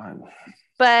my God.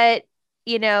 But,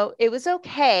 it was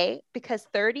okay, because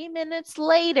 30 minutes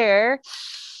later,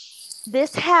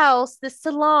 this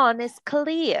salon is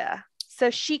clear. So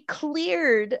she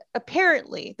cleared,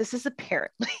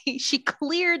 she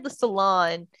cleared the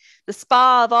salon, the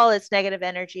spa, of all its negative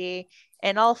energy,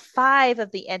 and all 5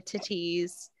 of the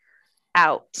entities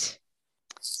out.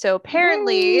 So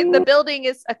apparently the building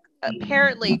is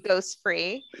apparently ghost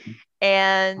free.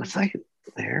 And was I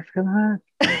there for that?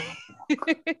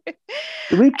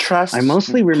 Do we trust? I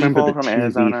mostly remember the TV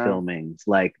Arizona filmings,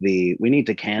 like we need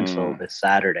to cancel this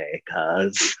Saturday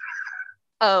because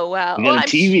oh wow, we got a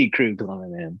TV crew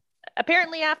coming in.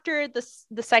 Apparently, after the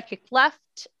psychic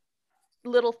left,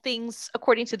 little things,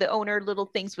 according to the owner, little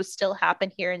things would still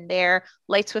happen here and there.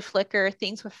 Lights would flicker,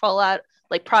 things would fall out,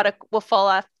 like product will fall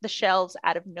off the shelves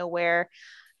out of nowhere,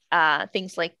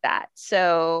 things like that.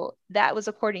 So that was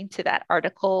according to that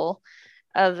article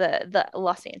of the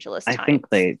Los Angeles Times. I think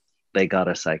they got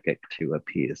a psychic to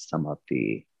appease some of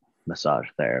the massage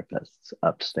therapists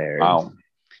upstairs. Wow.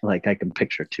 Like I can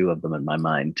picture two of them in my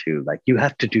mind too. Like, you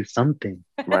have to do something.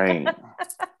 Right.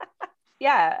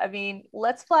 Yeah, I mean,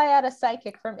 let's fly out a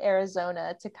psychic from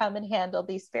Arizona to come and handle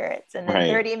these spirits. And in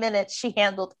Right. 30 minutes, she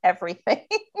handled everything.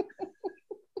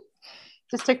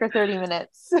 Just took her 30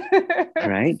 minutes.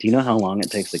 Right? Do you know how long it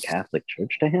takes the Catholic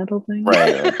Church to handle things?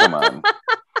 Right. Like, come on.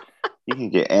 You can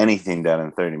get anything done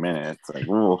in 30 minutes. Like,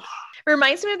 oof.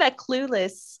 Reminds me of that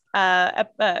Clueless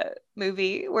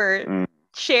movie where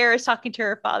Cher is talking to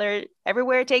her father.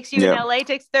 Everywhere it takes you in LA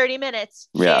takes 30 minutes.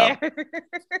 Yeah. Cher.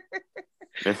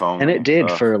 If only. And it did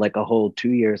for like a whole 2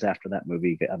 years after that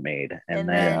movie got made. And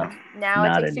then now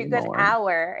not it takes you a good anymore.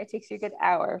 hour. It takes you a good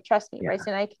hour. Trust me, Bryce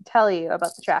and I can tell you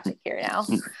about the traffic here now.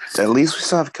 At least we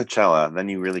still have Coachella. Then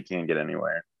you really can't get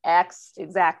anywhere.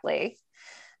 Exactly.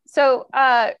 So,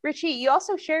 Richie, you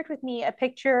also shared with me a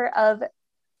picture of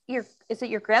is it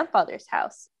your grandfather's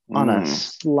house? On a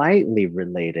slightly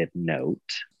related note,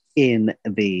 in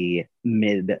the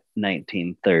mid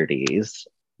 1930s,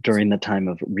 during the time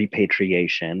of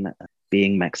repatriation,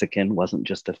 being Mexican wasn't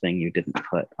just a thing you didn't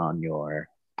put on your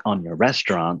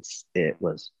restaurants. It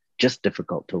was just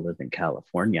difficult to live in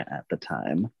California at the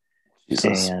time.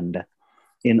 Jesus. And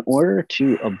in order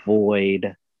to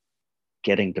avoid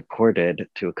getting deported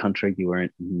to a country you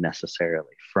weren't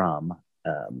necessarily from,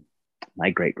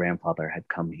 my great-grandfather had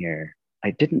come here.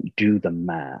 I didn't do the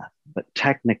math, but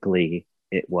technically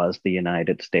it was the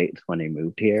United States when he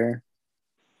moved here,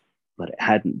 but it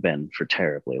hadn't been for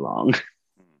terribly long.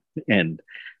 And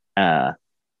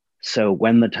so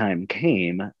when the time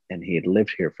came and he had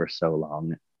lived here for so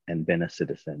long and been a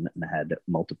citizen and had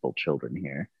multiple children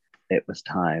here, it was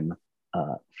time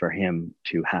for him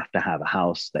to have a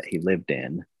house that he lived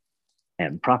in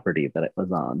and property that it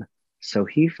was on. So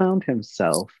he found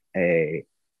himself a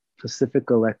Pacific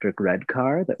Electric red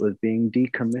car that was being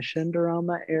decommissioned around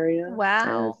that area.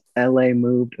 Wow. As LA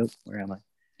moved, where am I?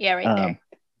 Yeah, right there.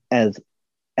 As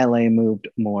LA moved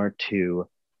more to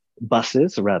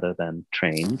buses rather than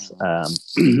trains.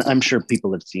 I'm sure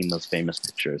people have seen those famous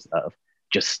pictures of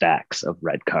just stacks of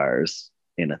red cars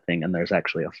in a thing, and there's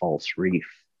actually a false reef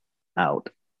out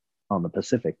on the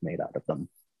Pacific made out of them.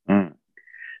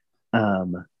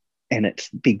 And it's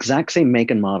the exact same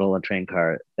make and model of train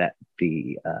car that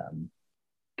the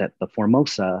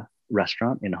Formosa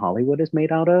restaurant in Hollywood is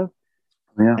made out of.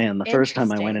 Yeah. And the first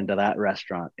time I went into that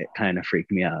restaurant, it kind of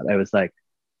freaked me out. I was like,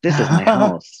 this is my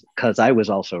house, because I was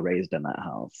also raised in that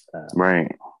house.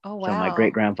 Right. Oh, wow. So my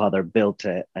great-grandfather built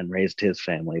it and raised his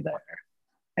family there.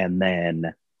 And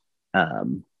then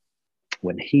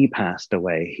when he passed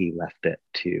away, he left it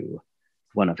to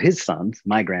one of his sons,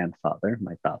 my grandfather,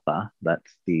 my tata.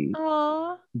 That's the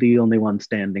only one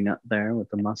standing up there with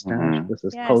the mustache. Mm-hmm. This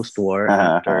is post-war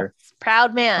after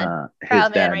proud man. His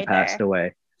dad passed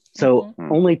away. So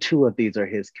only two of these are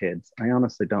his kids. I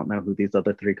honestly don't know who these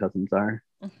other three cousins are.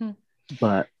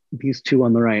 But these two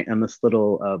on the right and this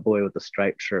little boy with the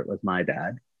striped shirt was my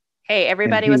dad. Hey,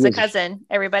 everybody was a cousin.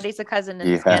 Everybody's a cousin in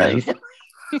this family.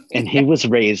 And he was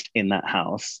raised in that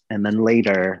house. And then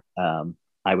later,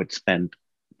 I would spend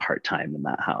part-time in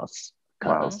that house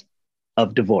because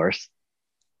of divorce.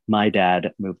 My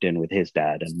dad moved in with his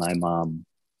dad and my mom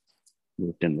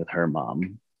moved in with her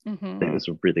mom. It was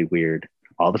really weird.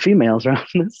 All the females are on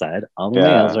this side, all the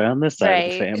males are on this side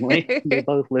of the family. They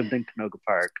both lived in Canoga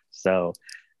Park, so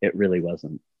it really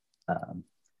wasn't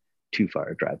too far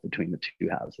a drive between the two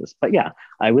houses. But yeah,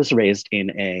 I was raised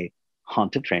in a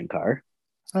haunted train car.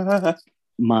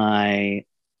 My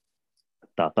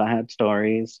tata had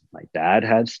stories, my dad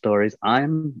had stories.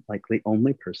 I'm like the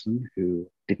only person who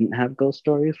didn't have ghost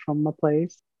stories from the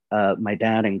place. My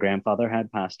dad and grandfather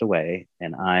had passed away,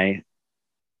 and I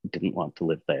didn't want to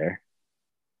live there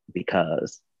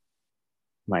because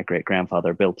my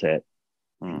great-grandfather built it.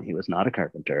 He was not a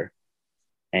carpenter,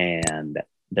 and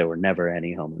there were never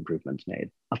any home improvements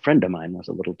made. A friend of mine was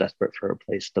a little desperate for a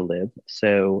place to live,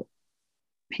 so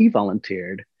he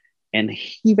volunteered, and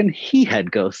even he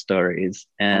had ghost stories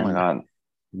and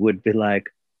would be like,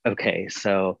 okay,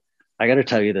 so I got to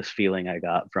tell you this feeling I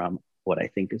got from what I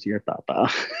think is your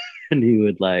tata. And he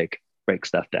would like break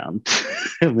stuff down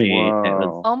to me. It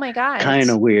was oh my God, kind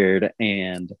of weird.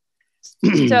 And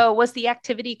so was the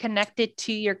activity connected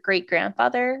to your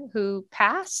great-grandfather who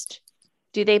passed?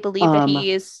 Do they believe that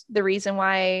he is the reason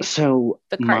why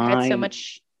the cart had so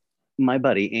much? My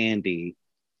buddy Andy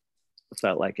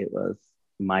felt like it was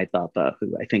my tata,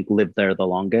 who I think lived there the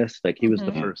longest. Like he was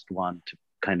the first one to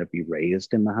kind of be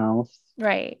raised in the house.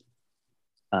 Right.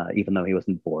 Even though he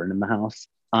wasn't born in the house.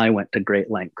 I went to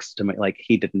great lengths to make, like,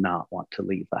 he did not want to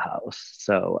leave the house.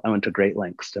 So I went to great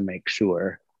lengths to make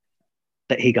sure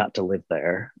that he got to live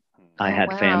there. I Oh,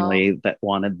 had wow. family that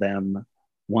wanted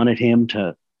him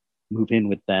to move in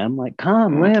with them, like,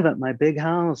 come live at my big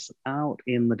house out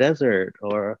in the desert,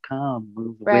 or come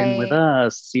move in with Right.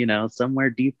 us, somewhere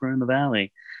deeper in the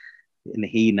valley. And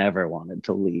he never wanted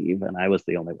to leave, and I was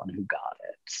the only one who got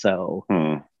it. So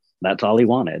that's all he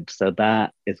wanted. So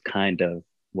that is kind of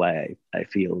why I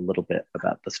feel a little bit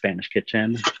about the Spanish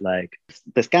Kitchen. Like,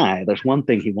 this guy, there's one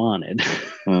thing he wanted.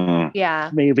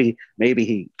 Yeah. maybe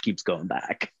he keeps going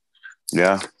back.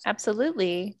 Yeah.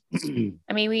 Absolutely.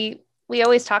 I mean, we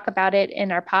always talk about it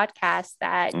in our podcast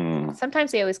that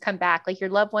sometimes they always come back, like your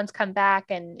loved ones come back.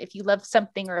 And if you love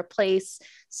something or a place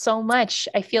so much,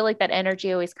 I feel like that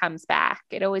energy always comes back.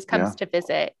 It always comes to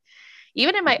visit.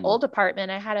 Even in my old apartment,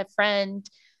 I had a friend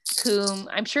whom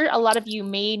I'm sure a lot of you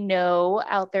may know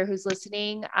out there who's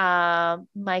listening,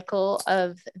 Michael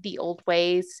of the Old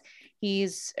Ways.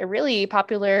 He's a really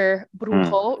popular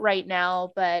brujo right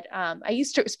now, but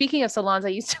speaking of salons, I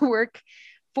used to work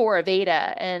for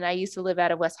Aveda, and I used to live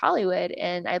out of West Hollywood,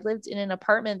 and I lived in an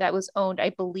apartment that was owned, I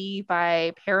believe,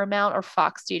 by Paramount or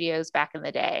Fox Studios back in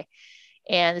the day.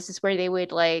 And this is where they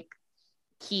would like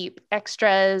keep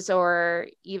extras or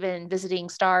even visiting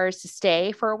stars to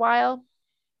stay for a while.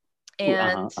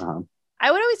 And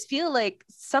I would always feel like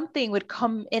something would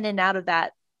come in and out of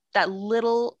that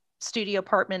little studio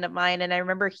apartment of mine. And I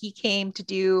remember he came to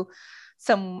do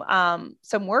some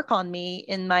work on me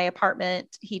in my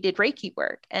apartment. He did Reiki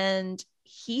work, and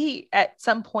he at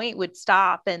some point would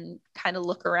stop and kind of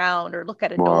look around or look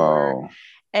at a door,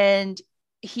 and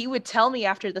he would tell me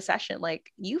after the session,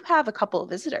 like, you have a couple of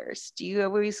visitors. Do you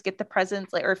always get the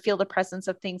presence, like, or feel the presence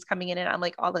of things coming in? And I'm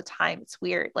like, all the time. It's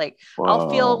weird. Like, I'll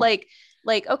feel like,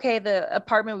 okay, the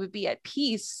apartment would be at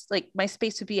peace. Like my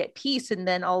space would be at peace. And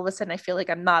then all of a sudden I feel like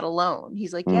I'm not alone.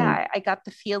 He's like, yeah, I got the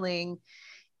feeling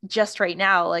just right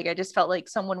now. Like, I just felt like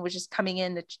someone was just coming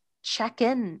in to check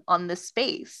in on this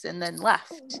space and then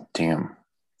left. Damn.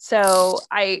 So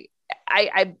I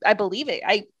believe it.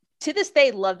 I, to this day,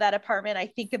 love that apartment. I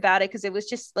think about it because it was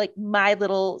just like my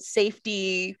little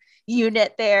safety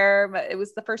unit there. It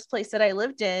was the first place that I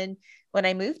lived in when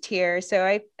I moved here. So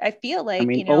I feel like,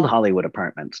 old Hollywood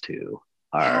apartments too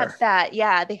have that.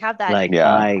 Yeah, they have that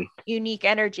like unique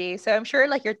energy. So I'm sure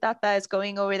like your tata is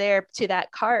going over there to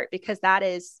that cart because that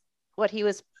is what he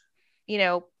was,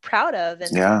 proud of.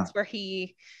 And that's where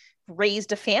he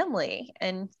raised a family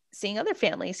and seeing other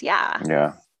families.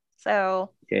 Yeah. So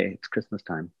it's Christmas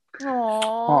time.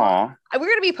 Aww. We're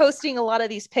going to be posting a lot of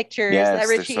these pictures that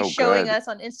Richie's showing us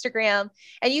on Instagram,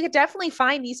 and you could definitely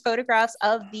find these photographs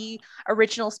of the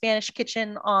original Spanish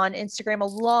Kitchen on Instagram,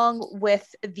 along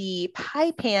with the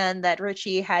pie pan that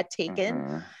Richie had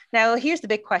taken. Now, here's the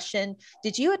big question.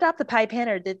 Did you adopt the pie pan,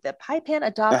 or did the pie pan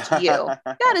adopt you?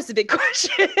 That is the big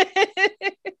question.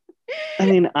 I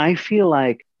mean, I feel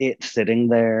like it's sitting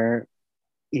there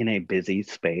in a busy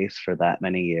space for that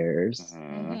many years,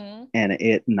 and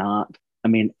it not,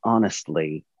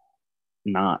 honestly,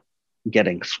 not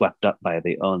getting swept up by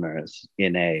the owners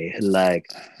in a like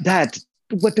that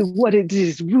what it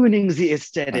is ruining the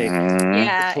aesthetic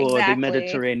for the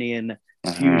Mediterranean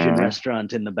fusion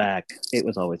restaurant in the back. It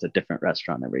was always a different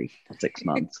restaurant every 6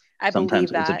 months.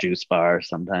 Sometimes it was a juice bar,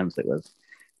 sometimes it was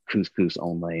couscous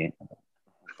only.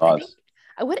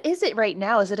 What is it right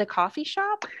now? Is it a coffee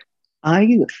shop?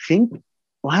 I think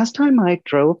last time I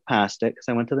drove past it, because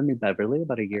I went to the New Beverly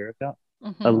about a year ago,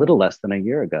 a little less than a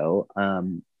year ago.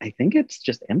 I think it's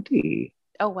just empty.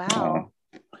 Oh, wow.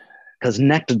 Because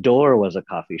next door was a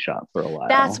coffee shop for a while.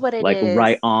 That's what it is. Like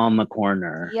right on the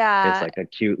corner. Yeah. It's like a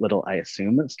cute little, I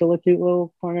assume it's still a cute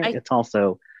little corner. It's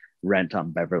also rent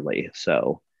on Beverly.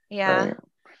 So. Yeah. Right.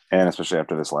 And especially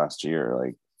after this last year,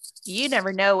 like. You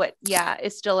never know what,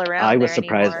 is still around. I was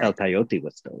surprised anymore. El Coyote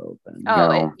was still open.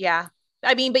 Oh, yeah.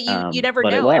 I mean, but you never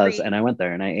but know. But it was, and I went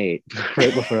there and I ate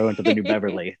right before I went to the New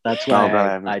Beverly. That's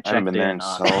why I checked in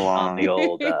on the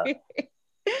old.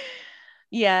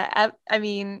 Yeah, I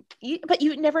mean, but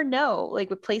you never know. Like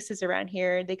with places around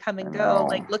here, they come and go.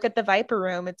 Like look at the Viper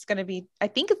Room. It's going to be. I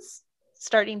think it's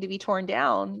starting to be torn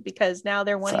down because now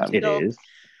they're wanting to build. Is.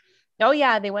 Oh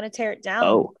yeah, they want to tear it down.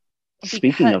 Oh,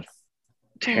 speaking of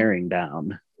tearing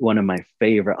down, one of my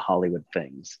favorite Hollywood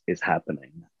things is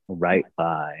happening right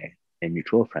by a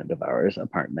mutual friend of ours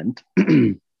apartment.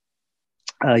 You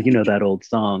know that old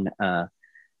song,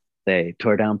 they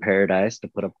tore down Paradise to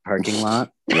put up a parking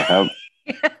lot.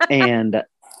 And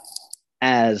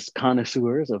as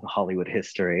connoisseurs of Hollywood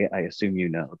history, I assume you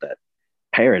know that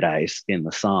Paradise in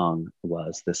the song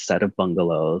was this set of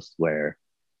bungalows where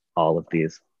all of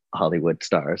these Hollywood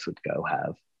stars would go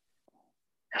have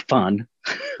fun.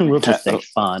 We'll just say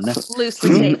fun. Loosely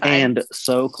say fun. And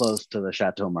so close to the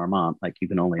Chateau Marmont, like you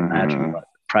can only imagine what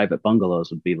private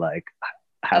bungalows would be like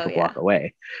half a block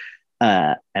away.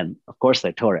 And of course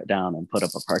they tore it down and put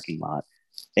up a parking lot.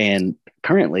 And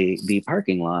currently the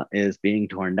parking lot is being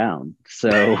torn down.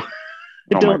 So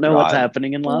I don't know what's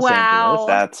happening in Los Angeles.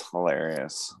 That's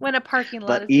hilarious. When a parking lot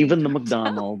but is even the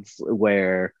McDonald's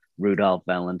where Rudolph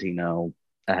Valentino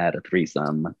had a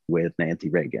threesome with Nancy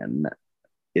Reagan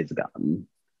is gone.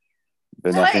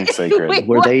 But nothing's sacred. Wait,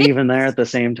 Were they even there at the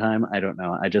same time? I don't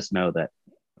know. I just know that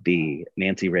the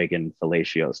Nancy Reagan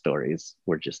fellatio stories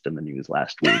were just in the news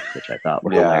last week, which I thought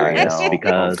were hilarious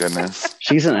because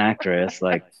she's an actress.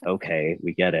 Like, okay,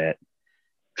 we get it.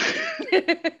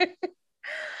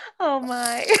 Oh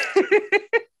my.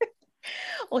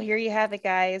 Well, here you have it,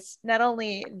 guys. Not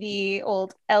only the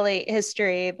old LA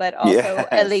history, but also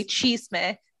LA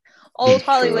chisme. Old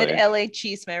Hollywood LA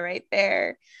chisme right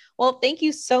there. Well, thank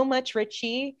you so much,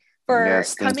 Richie, for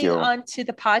coming on to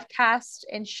the podcast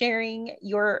and sharing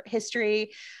your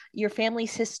history, your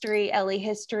family's history, LA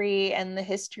history, and the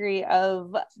history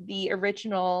of the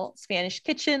original Spanish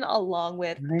Kitchen, along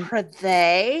with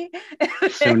Prade.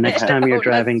 So next time you're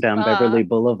driving down Beverly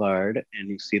Boulevard and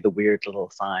you see the weird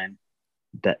little sign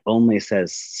that only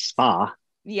says spa,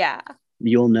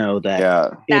 you'll know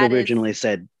that it originally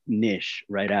said niche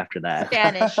right after that.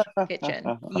 Spanish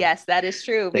kitchen. Yes, that is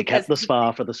true. They kept the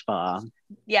spa for the spa.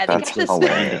 Yeah, they kept the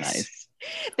Spanish. Nice.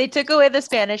 They took away the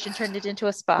Spanish and turned it into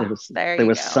a spa. There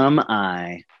was some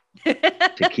eye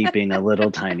to keeping a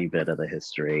little tiny bit of the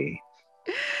history.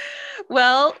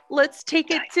 Well, let's take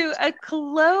it to a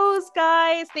close,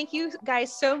 guys. Thank you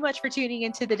guys so much for tuning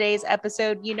into today's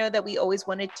episode. You know that we always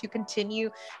wanted to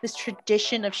continue this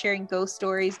tradition of sharing ghost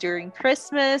stories during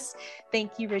Christmas.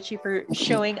 Thank you, Richie, for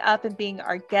showing up and being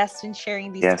our guest and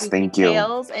sharing these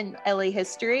tales and LA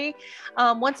history.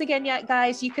 Once again,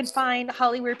 guys, you can find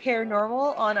Hollyweird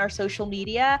Paranormal on our social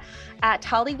media at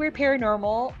Hollyweird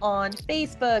Paranormal on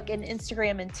Facebook and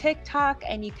Instagram and TikTok.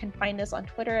 And you can find us on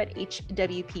Twitter at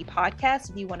HWP Podcast.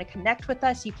 If you want to connect with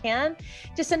us, you can.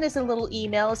 Just send us a little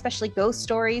email, especially ghost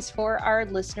stories for our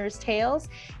listeners' tales.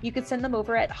 You can send them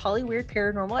over at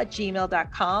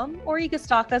hollyweirdparanormal@gmail.com, or you can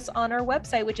stalk us on our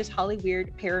website, which is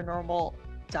hollyweirdparanormal.com.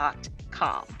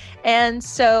 And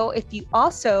so if you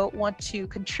also want to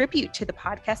contribute to the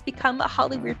podcast, become a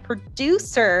Hollyweird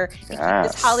producer and keep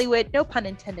this Hollywood, no pun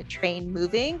intended, train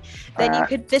moving, then you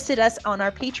could visit us on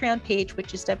our Patreon page,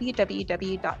 which is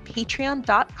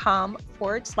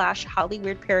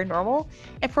www.patreon.com/Hollyweird Paranormal.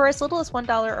 And for as little as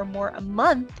 $1 or more a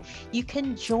month, you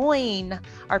can join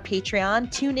our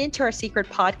Patreon, tune into our secret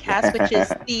podcast, which is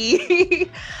the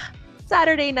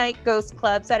Saturday Night Ghost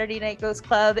Club. Saturday Night Ghost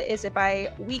Club is a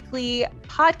bi-weekly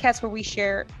podcast where we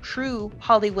share true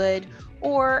Hollywood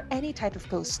or any type of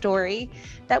ghost story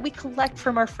that we collect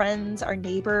from our friends, our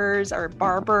neighbors, our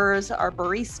barbers, our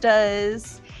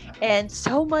baristas, and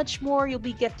so much more. You'll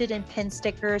be gifted in pin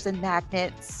stickers and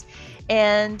magnets.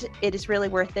 And it is really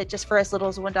worth it. Just for as little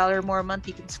as $1 or more a month,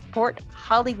 you can support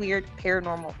Hollyweird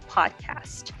Paranormal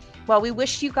Podcast. Well, we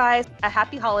wish you guys a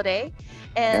happy holiday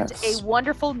and a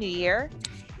wonderful new year.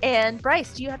 And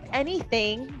Bryce, do you have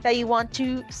anything that you want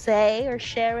to say or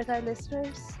share with our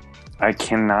listeners? I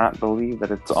cannot believe that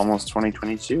it's almost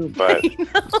 2022, but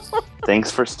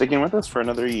thanks for sticking with us for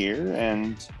another year.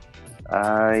 And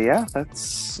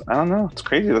that's, I don't know, it's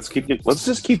crazy. Let's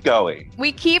just keep going.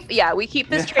 We keep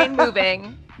this train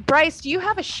moving. Bryce, do you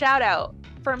have a shout out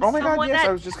from oh my god, yes,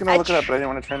 I was just gonna look it up, but I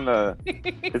didn't want to turn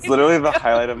it's literally the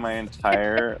highlight of my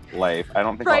entire life. I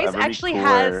don't think Bryce I'll ever actually be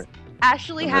cooler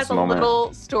has a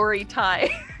little story time.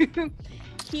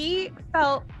 He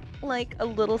felt like a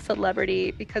little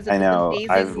celebrity because of his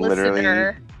amazing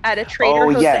listener at a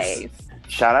Trader Joe's. Yes.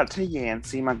 Shout out to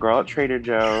Yancy, my girl at Trader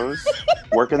Joe's,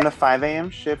 working the 5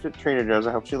 a.m. shift at Trader Joe's.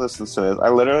 I hope she listens to this.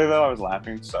 I was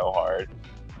laughing so hard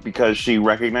because she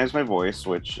recognized my voice,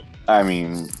 which, I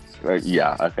mean,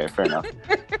 okay, fair enough.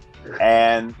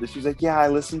 And she's like, I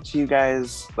listen to you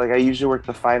guys. Like, I usually work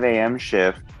the 5 a.m.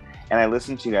 shift, and I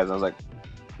listen to you guys. I was like,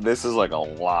 this is like a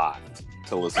lot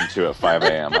to listen to at 5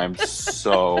 a.m. I'm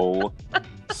so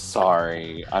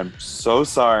sorry.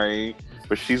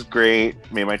 But she's great.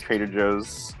 Made my Trader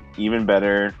Joe's even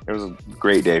better. It was a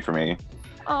great day for me.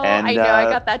 Oh, and, I know.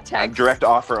 I got that text. I'm direct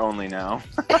offer only now.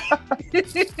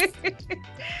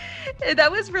 That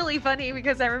was really funny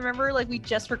because I remember we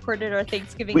just recorded our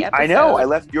Thanksgiving episode. I know. I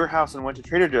left your house and went to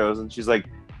Trader Joe's, and she's like,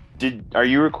 are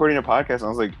you recording a podcast? And I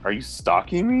was like, are you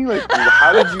stalking me? Like,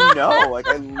 how did you know? Like,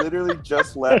 I literally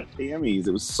just left Tammy's.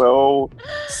 It was so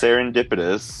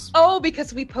serendipitous. Oh,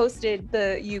 because we posted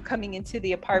you coming into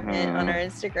the apartment on our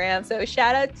Instagram. So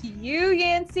shout out to you,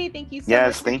 Yancy. Thank you so much.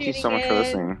 Yes, thank you so much for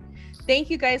listening.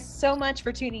 Thank you guys so much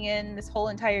for tuning in this whole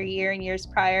entire year and years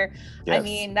prior. Yes. I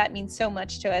mean, that means so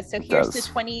much to us. So here's to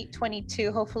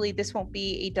 2022. Hopefully this won't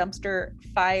be a dumpster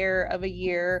fire of a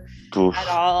year at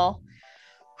all.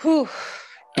 Whew.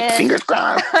 And fingers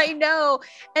crossed. I know.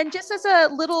 And just as a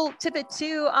little tidbit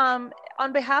too, on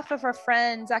behalf of our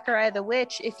friend Zachariah the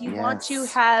Witch, if you want to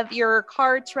have your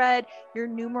cards read, your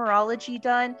numerology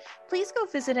done, please go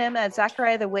visit him at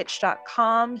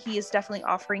zachariahthewitch.com. He is definitely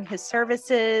offering his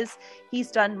services.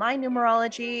 He's done my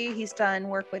numerology. He's done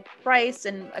work with Bryce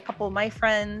and a couple of my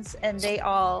friends, and they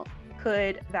all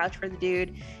could vouch for the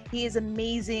dude. He is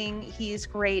amazing. He is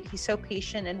great. He's so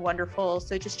patient and wonderful.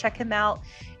 So just check him out,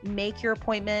 make your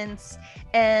appointments,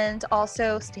 and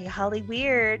also stay Holly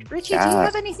weird. Richie, do you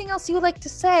have anything else you would like to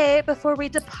say before we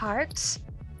depart?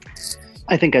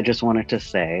 I think I just wanted to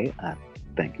say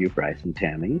thank you, Bryce and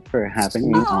Tammy, for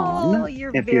having me on.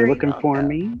 If you're looking for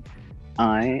me,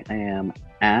 I am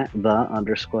at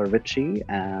 @Richie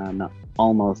on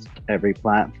almost every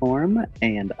platform,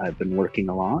 and I've been working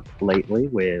a lot lately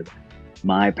with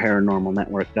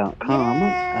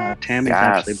myparanormalnetwork.com. Tammy's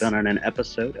actually been on an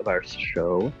episode of our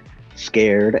show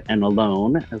Scared and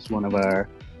Alone as one of our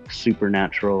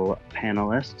supernatural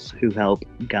panelists who help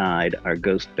guide our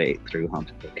ghost bait through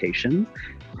haunted locations.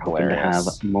 We're hoping to have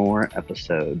more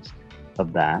episodes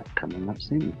of that coming up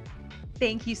soon.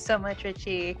 Thank you so much,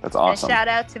 Richie. That's awesome. And shout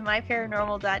out to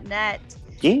myparanormal.net.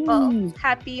 Yeah. Well,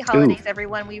 happy holidays,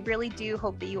 everyone. We really do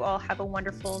hope that you all have a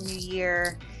wonderful new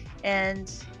year.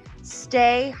 And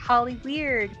stay Holly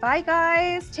weird. Bye,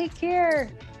 guys. Take care.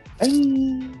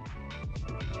 Bye.